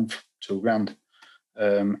one a month, £2,000,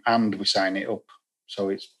 and we sign it up, so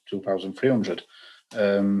it's 2,300.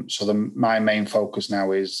 So my main focus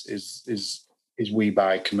now is we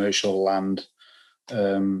buy commercial land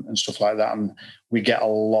and stuff like that, and we get a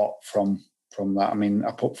lot from that. I mean,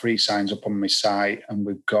 I put 3 signs up on my site, and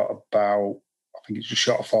we've got about, I think it's just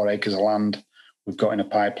short of 4 acres of land we've got in a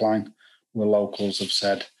pipeline where locals have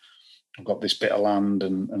said, I've got this bit of land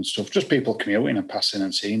and stuff. Just people commuting and passing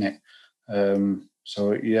and seeing it.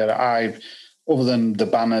 So yeah, other than the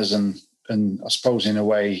banners and I suppose in a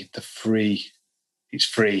way it's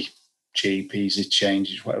free, cheap, easy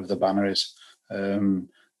change, whatever the banner is.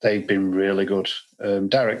 They've been really good.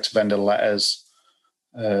 Direct to vendor letters.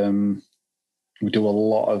 We do a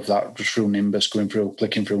lot of that just through Nimbus,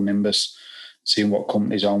 clicking through Nimbus, seeing what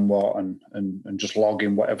companies own what, and just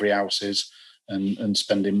logging what every house is, and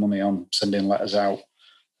spending money on sending letters out.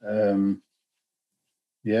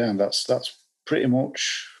 That's pretty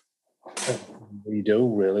much what we do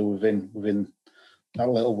really within that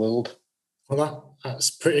little world. Well, that's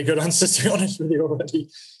a pretty good answer, to be honest with you already.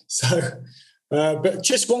 So, but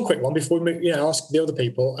just one quick one before we ask the other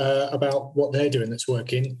people about what they're doing that's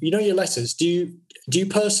working. Your letters, do you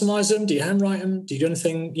personalise them? Do you handwrite them? Do you do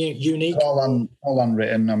anything unique? All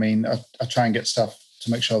unwritten. I mean, I try and get stuff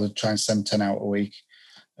to make sure they try and send 10 out a week.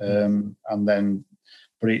 And then,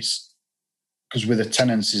 but it's because with the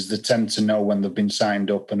tenancies, they tend to know when they've been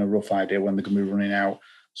signed up and a rough idea when they're going to be running out.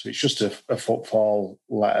 So it's just a footfall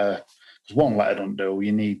letter. Because one letter don't do.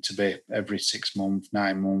 You need to be every 6 months,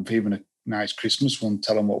 9 months, even a nice Christmas one,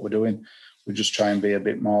 tell them what we're doing. We just try and be a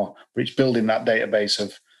bit more, but it's building that database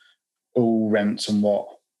of who rents and what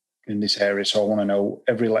in this area. So I want to know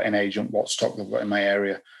every letting agent, what stock they've got in my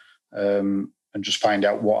area, and just find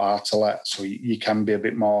out what are to let. So you can be a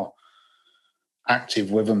bit more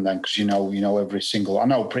active with them then, because you know I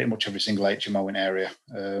know pretty much every single HMO in area.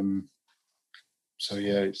 So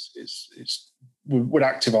yeah, it's we're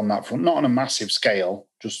active on that front, not on a massive scale,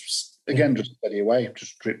 just steady away,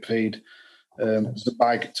 just drip feed. To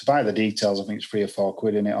buy the details, I think it's £3 or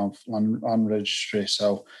 £4 in it on land registry.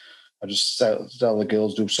 So I just tell the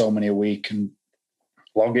girls do so many a week and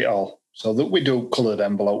log it all. So that we do coloured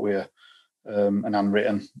envelope with an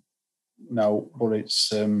handwritten note, but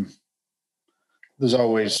it's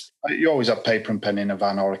you always have paper and pen in a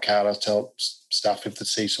van or a car. I tell staff if they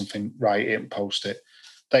see something, write it and post it.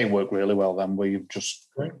 They work really well then, where you've just,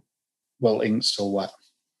 well, ink's still wet.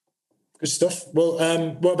 Good stuff. Well,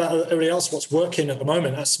 what about everybody else? What's working at the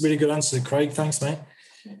moment? That's a really good answer, Craig. Thanks, mate.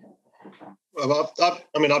 Well,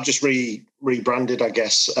 I've just rebranded, I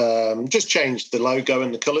guess. Just changed the logo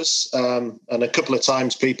and the colours. And a couple of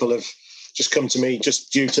times people have just come to me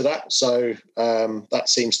just due to that. So that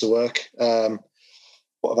seems to work.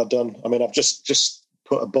 What have I done? I mean, I've just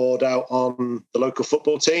put a board out on the local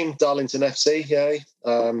football team, Darlington FC. Yay.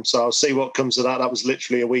 So I'll see what comes of that. That was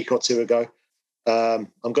literally a week or two ago.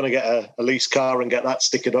 I'm going to get a lease car and get that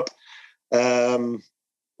stickered up.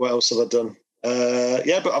 What else have I done?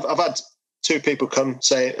 But I've had two people come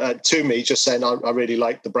say to me, just saying, I really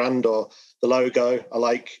like the brand or the logo. I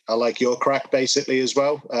like your crack basically as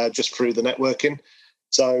well, just through the networking.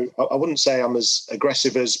 So I wouldn't say I'm as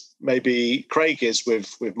aggressive as maybe Craig is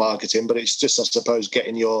with marketing, but it's just, I suppose,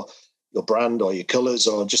 getting your brand or your colours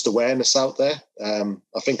or just awareness out there.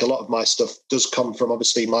 I think a lot of my stuff does come from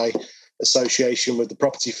obviously my association with the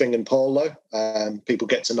property thing and Paul though. People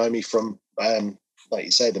get to know me from, like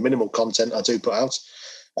you say, the minimal content I do put out.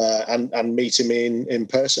 And meeting me in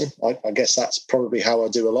person. I guess that's probably how I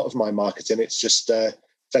do a lot of my marketing. It's just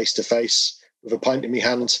face to face with a pint in my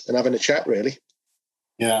hand and having a chat, really.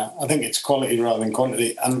 Yeah, I think it's quality rather than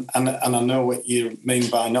quantity. And I know what you mean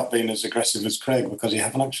by not being as aggressive as Craig, because you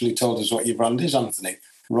haven't actually told us what your brand is, Anthony.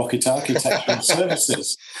 Rocket Architectural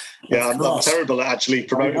Services. Yeah, I'm terrible at actually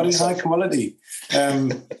promoting myself. High quality.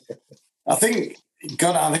 I think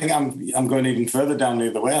I'm going even further down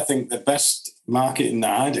the other way. I think the best marketing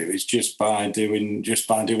that I do is just by doing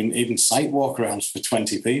even site walkarounds for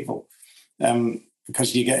 20 people,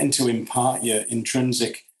 because you get to impart your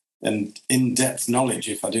intrinsic and in-depth knowledge,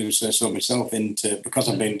 if I do say so myself, because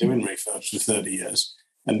I've been doing refurbs for 30 years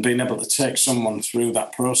and being able to take someone through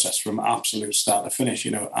that process from absolute start to finish.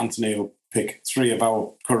 You know, Anthony will pick 3 of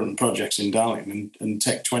our current projects in Darlington and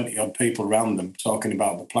take 20 odd people around them talking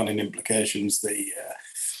about the planning implications, the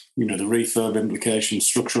refurb implications,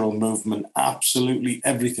 structural movement, absolutely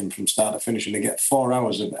everything from start to finish. And they get 4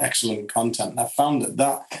 hours of excellent content. And I found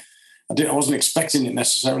that I wasn't expecting it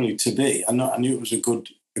necessarily to be. I knew it was a good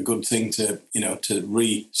thing to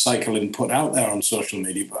recycle and put out there on social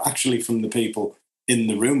media, but actually from the people in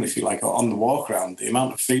the room, if you like, or on the walk around, the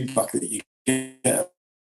amount of feedback that you get,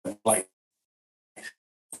 like,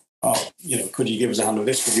 could you give us a hand with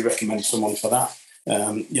this? Could you recommend someone for that?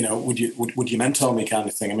 Would you mentor me, kind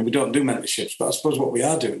of thing? I mean, we don't do mentorships, but I suppose what we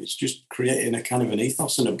are doing is just creating a kind of an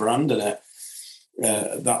ethos and a brand and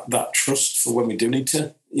that trust for when we do need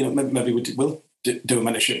to, maybe we'll do a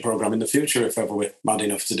mentorship program in the future if ever we're mad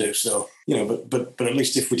enough to do so. But at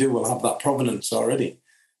least if we do, we'll have that provenance already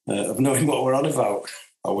of knowing what we're on about,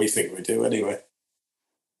 or we think we do anyway.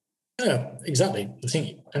 Yeah, exactly. I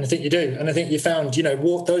think you do. And I think you found,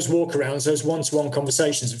 those walkarounds, those one-to-one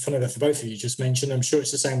conversations, and funny enough for both of you just mentioned, I'm sure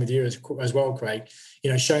it's the same with you as well, Craig,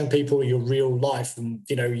 showing people your real life and,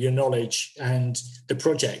 your knowledge and the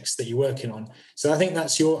projects that you're working on. So I think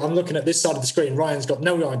I'm looking at this side of the screen. Ryan's got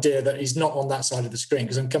no idea that he's not on that side of the screen,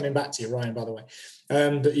 because I'm coming back to you, Ryan, by the way.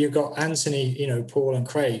 But you've got Anthony, Paul and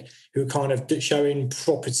Craig, who kind of showing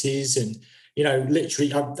properties and,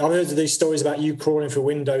 literally, I've heard of these stories about you crawling for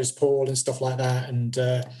windows, Paul, and stuff like that, and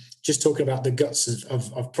just talking about the guts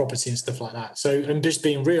of property and stuff like that. So, and just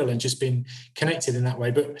being real and just being connected in that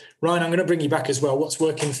way. But Ryan, I'm going to bring you back as well. What's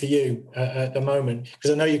working for you at the moment?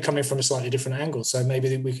 Because I know you're coming from a slightly different angle, so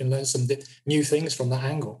maybe we can learn some new things from that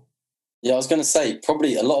angle. Yeah, I was going to say,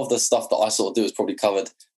 probably a lot of the stuff that I sort of do is probably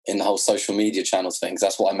covered in the whole social media channels thing, because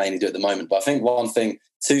that's what I mainly do at the moment. But I think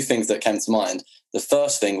two things that came to mind. The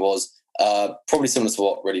first thing was, probably similar to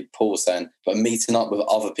what really Paul was saying, but meeting up with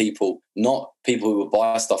other people, not people who will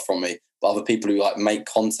buy stuff from me, but other people who make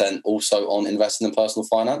content also on investing in personal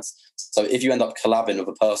finance. So if you end up collabing with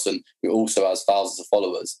a person who also has thousands of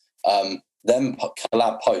followers, them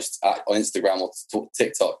collab posts on Instagram or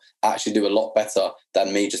TikTok actually do a lot better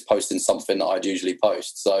than me just posting something that I'd usually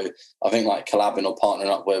post. So I think collabing or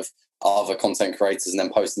partnering up with other content creators and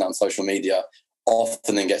then posting that on social media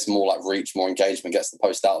often then gets more reach, more engagement, gets the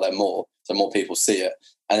post out there more, so more people see it.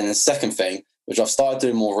 And then the second thing, which I've started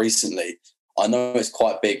doing more recently, I know it's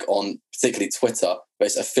quite big on particularly Twitter, but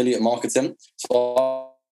it's affiliate marketing.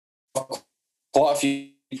 So quite a few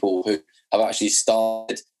people who have actually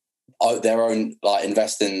started their own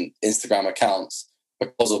investing Instagram accounts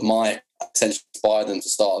because of my essentially inspired them to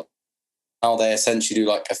start. Now they essentially do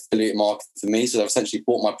affiliate marketing for me. So they've essentially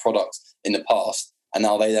bought my products in the past, and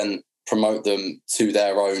now they then promote them to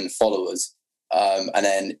their own followers And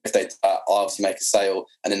then if they I obviously make a sale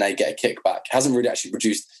and then they get a kickback. It hasn't really actually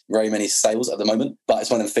produced very many sales at the moment, but it's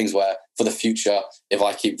one of the things where for the future, if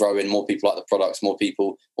I keep growing, more people like the products, more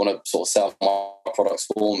people want to sort of sell my products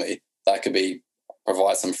for me, that could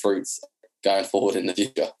provide some fruits going forward in the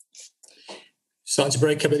future. Starting to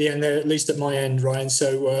break up at the end there, at least at my end, Ryan.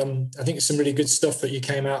 So I think it's some really good stuff that you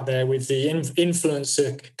came out there with the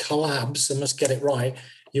influencer collabs. I must get it right.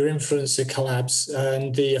 Your influencer collabs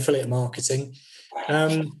and the affiliate marketing.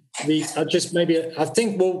 I'm going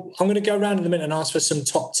to go around in a minute and ask for some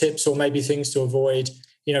top tips or maybe things to avoid,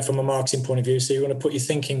 from a marketing point of view. So you want to put your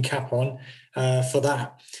thinking cap on for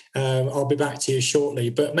that. I'll be back to you shortly.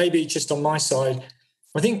 But maybe just on my side,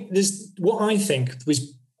 I think what I think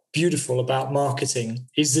was beautiful about marketing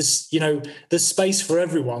is this, there's space for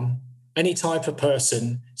everyone, any type of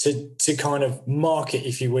person to kind of market,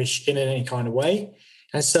 if you wish, in any kind of way.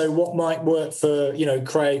 And so what might work for,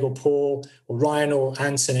 Craig or Paul or Ryan or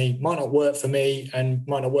Anthony might not work for me and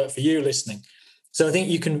might not work for you listening. So I think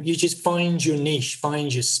you just find your niche,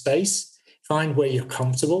 find your space, find where you're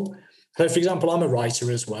comfortable. So, for example, I'm a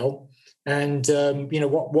writer as well. And,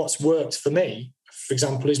 what's worked for me, for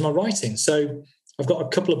example, is my writing. So I've got a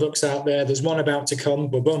couple of books out there. There's one about to come,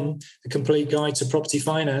 The Complete Guide to Property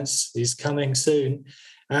Finance is coming soon.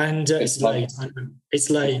 And it's late. It's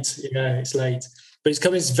late. Yeah, it's late. But it's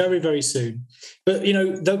coming very, very soon. But,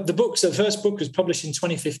 the first book was published in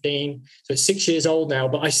 2015. So it's 6 years old now.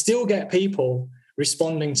 But I still get people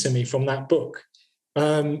responding to me from that book.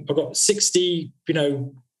 I've got 60,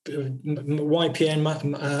 YPN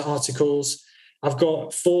articles. I've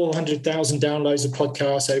got 400,000 downloads of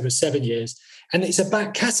podcasts over 7 years. And it's a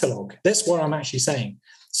back catalogue. That's what I'm actually saying.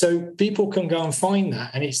 So people can go and find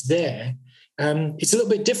that and it's there. It's a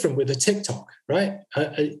little bit different with a TikTok, right?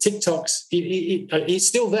 TikTok's, it's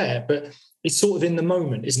still there, but it's sort of in the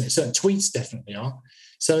moment, isn't it? Certain tweets definitely are.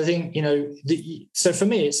 So I think, so for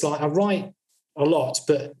me, it's like I write a lot,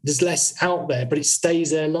 but there's less out there, but it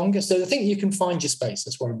stays there longer. So I think you can find your space.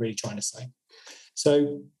 That's what I'm really trying to say.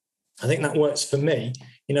 So I think that works for me.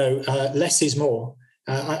 Less is more.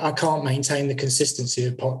 I can't maintain the consistency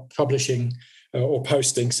of publishing or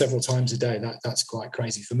posting several times a day. That's quite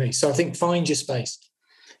crazy for me. So I think find your space.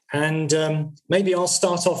 And maybe I'll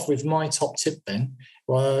start off with my top tip then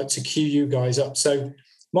to cue you guys up. So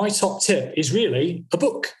my top tip is really a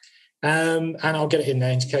book. And I'll get it in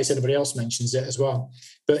there in case anybody else mentions it as well.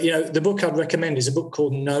 But, the book I'd recommend is a book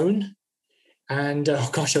called Known. And, I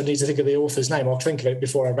need to think of the author's name. I'll think of it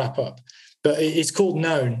before I wrap up. But it's called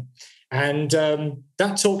Known. And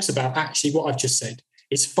that talks about actually what I've just said.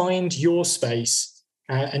 It's find your space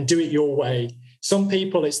and do it your way. Some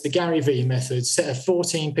people, it's the Gary Vee method, set of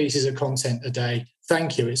 14 pieces of content a day.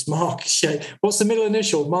 Thank you. It's Mark Schaefer. What's the middle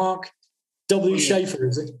initial? Mark W. Schaefer,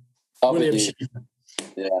 is it? William Schaefer.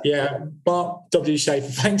 Yeah, Mark W.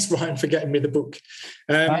 Schaefer. Thanks, Ryan, for getting me the book.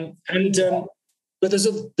 But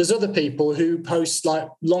there's other people who post like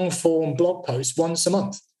long form blog posts once a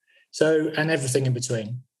month. So, and everything in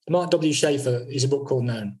between. Mark W. Schaefer is a book called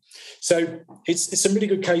Known. So it's some really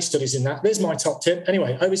good case studies in that. There's my top tip.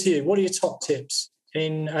 Anyway, over to you. What are your top tips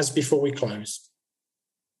before we close?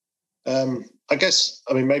 I guess,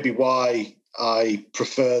 maybe why I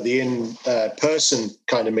prefer the in-person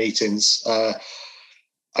kind of meetings.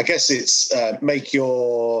 I guess it's make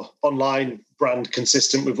your online brand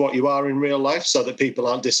consistent with what you are in real life so that people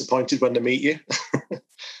aren't disappointed when they meet you.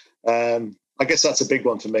 I guess that's a big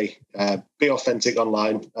one for me. Be authentic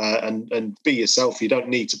online and be yourself. You don't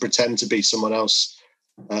need to pretend to be someone else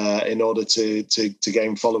in order to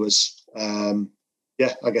gain followers. I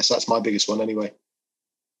guess that's my biggest one anyway.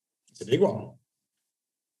 It's a big one.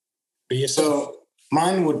 Be yourself. So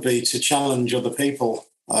mine would be to challenge other people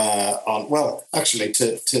to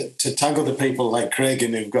tag other people like Craig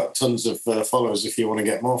in who've got tons of followers if you want to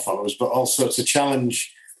get more followers, but also to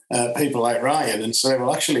challenge people like Ryan and say,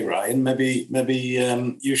 well, actually, Ryan, maybe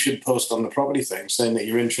you should post on the property thing, saying that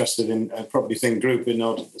you're interested in a property thing group in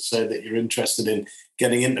order to say that you're interested in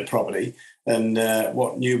getting into property and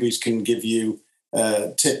what newbies can give you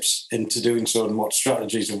tips into doing so and what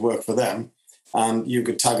strategies have worked for them. And you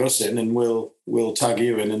could tag us in and we'll tag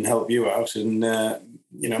you in and help you out. And,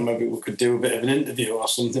 maybe we could do a bit of an interview or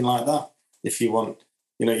something like that if you want.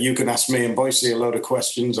 You can ask me and Boyce a load of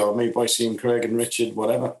questions, or me, Boyce and Craig and Richard,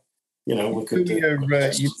 whatever. We could do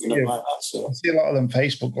something like that. So I see a lot of them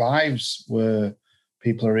Facebook Lives where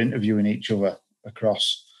people are interviewing each other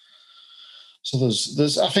across. So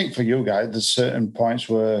there's I think for you guys, there's certain points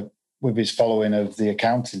where with his following of the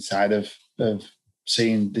accounting side of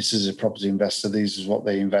seeing this is a property investor, these is what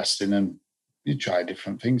they invest in, and you try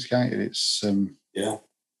different things, can't you? It's yeah.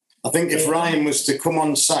 I think if Ryan was to come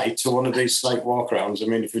on site to one of these site walkarounds, I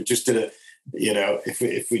mean, if we just did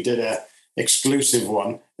if we did a exclusive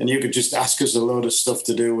one, and you could just ask us a load of stuff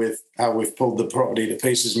to do with how we've pulled the property to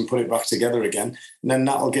pieces and put it back together again, and then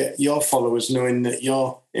that'll get your followers knowing that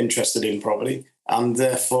you're interested in property, and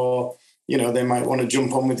therefore, they might want to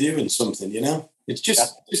jump on with you in something. It's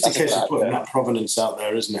just a case of putting that provenance out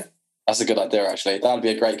there, isn't it? That's a good idea, actually. That'd be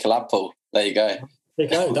a great collab, Paul. There you go. There you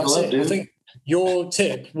go. That's it. I think your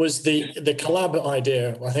tip was the collab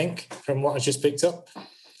idea, I think, from what I just picked up.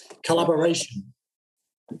 Collaboration.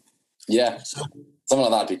 Yeah. Something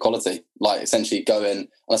like that would be quality. Like, essentially go in, and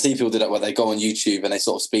I see people do that where they go on YouTube and they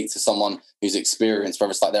sort of speak to someone who's experienced,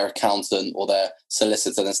 whether it's like their accountant or their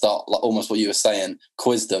solicitor, and start, like almost what you were saying,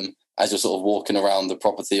 quiz them as you're sort of walking around the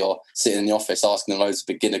property or sitting in the office asking them loads of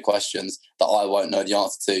beginner questions that I won't know the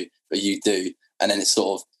answer to, but you do. And then it's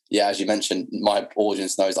sort of, as you mentioned, my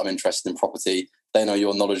audience knows I'm interested in property. They know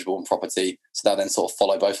you're knowledgeable in property. So they'll then sort of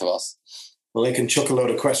follow both of us. Well, they can chuck a load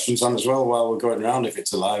of questions on as well while we're going around if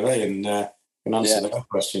it's alive, and can answer their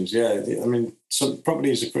questions. Yeah, I mean, some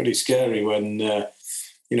properties are pretty scary when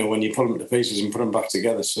when you pull them to pieces and put them back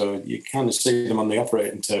together. So you kind of see them on the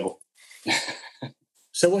operating table.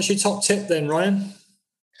 So what's your top tip then, Ryan?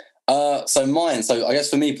 So I guess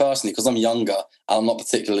for me personally, because I'm younger, I'm not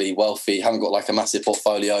particularly wealthy, haven't got like a massive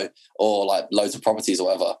portfolio or like loads of properties or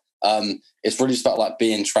whatever. It's really just about like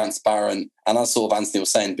being transparent, and as sort of Anthony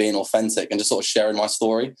was saying, being authentic and just sort of sharing my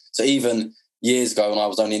story. So even years ago when I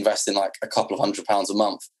was only investing like a couple of £100 a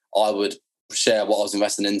month, I would share what I was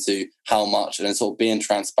investing into, how much, and then sort of being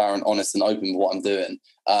transparent, honest and open with what I'm doing.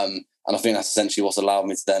 And I think that's essentially what's allowed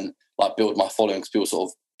me to then like build my following, because people sort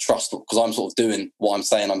of trust, because I'm sort of doing what I'm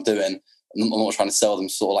saying I'm doing. I'm not trying to sell them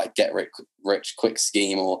sort of like get rich quick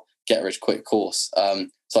scheme or get rich quick course.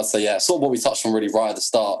 So I'd say, sort of what we touched on really right at the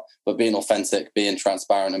start, but being authentic, being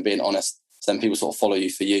transparent and being honest, so then people sort of follow you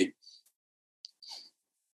for you.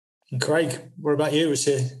 And Craig, what about you? We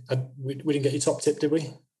didn't get your top tip, did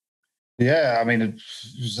we? Yeah, I mean, it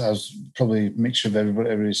was probably a mixture of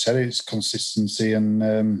everybody said it. It's consistency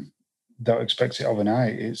and don't expect it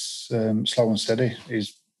overnight. It's slow and steady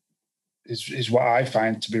is what I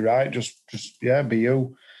find to be right. Just be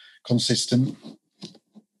you, consistent.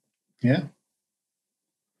 Yeah.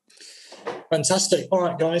 Fantastic. All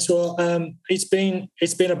right, guys. Well, it's been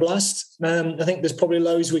a blast. I think there's probably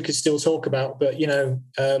loads we could still talk about, but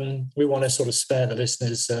we want to sort of spare the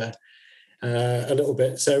listeners a little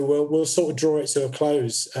bit, so we'll sort of draw it to a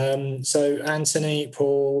close. So Anthony,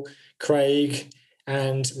 Paul, Craig,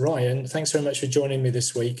 and Ryan, thanks very much for joining me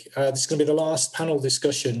this week. This is going to be the last panel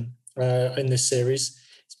discussion in this series.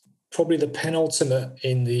 It's probably the penultimate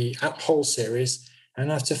in the whole series,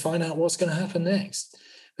 and I have to find out what's going to happen next.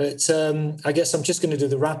 But I guess I'm just going to do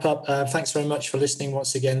the wrap up. Thanks very much for listening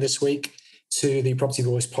once again this week to the Property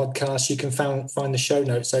Voice podcast. You can find the show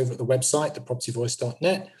notes over at the website,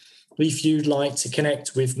 thepropertyvoice.net. If you'd like to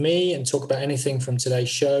connect with me and talk about anything from today's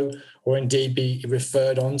show, or indeed be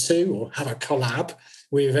referred on to or have a collab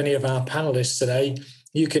with any of our panelists today,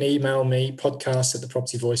 you can email me,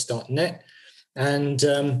 podcast@thepropertyvoice.net. And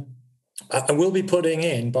I will be putting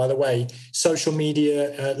in, by the way, social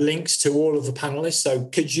media links to all of the panelists. So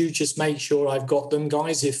could you just make sure I've got them,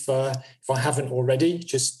 guys? If I haven't already,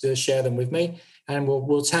 just share them with me, and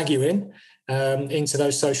we'll tag you in into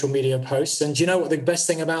those social media posts. And do you know what the best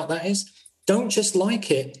thing about that is? Don't just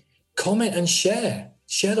like it, comment and share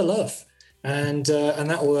the love, and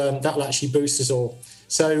that will actually boost us all.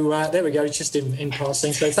 So there we go, just in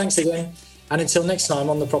passing. So thanks again, and until next time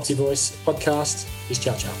on the Property Voice podcast, it's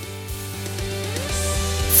ciao.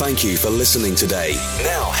 Thank you for listening today.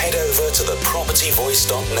 Now head over to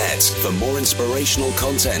thepropertyvoice.net for more inspirational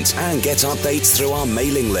content and get updates through our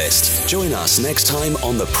mailing list. Join us next time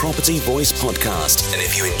on the Property Voice podcast. And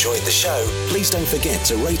if you enjoyed the show, please don't forget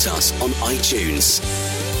to rate us on iTunes.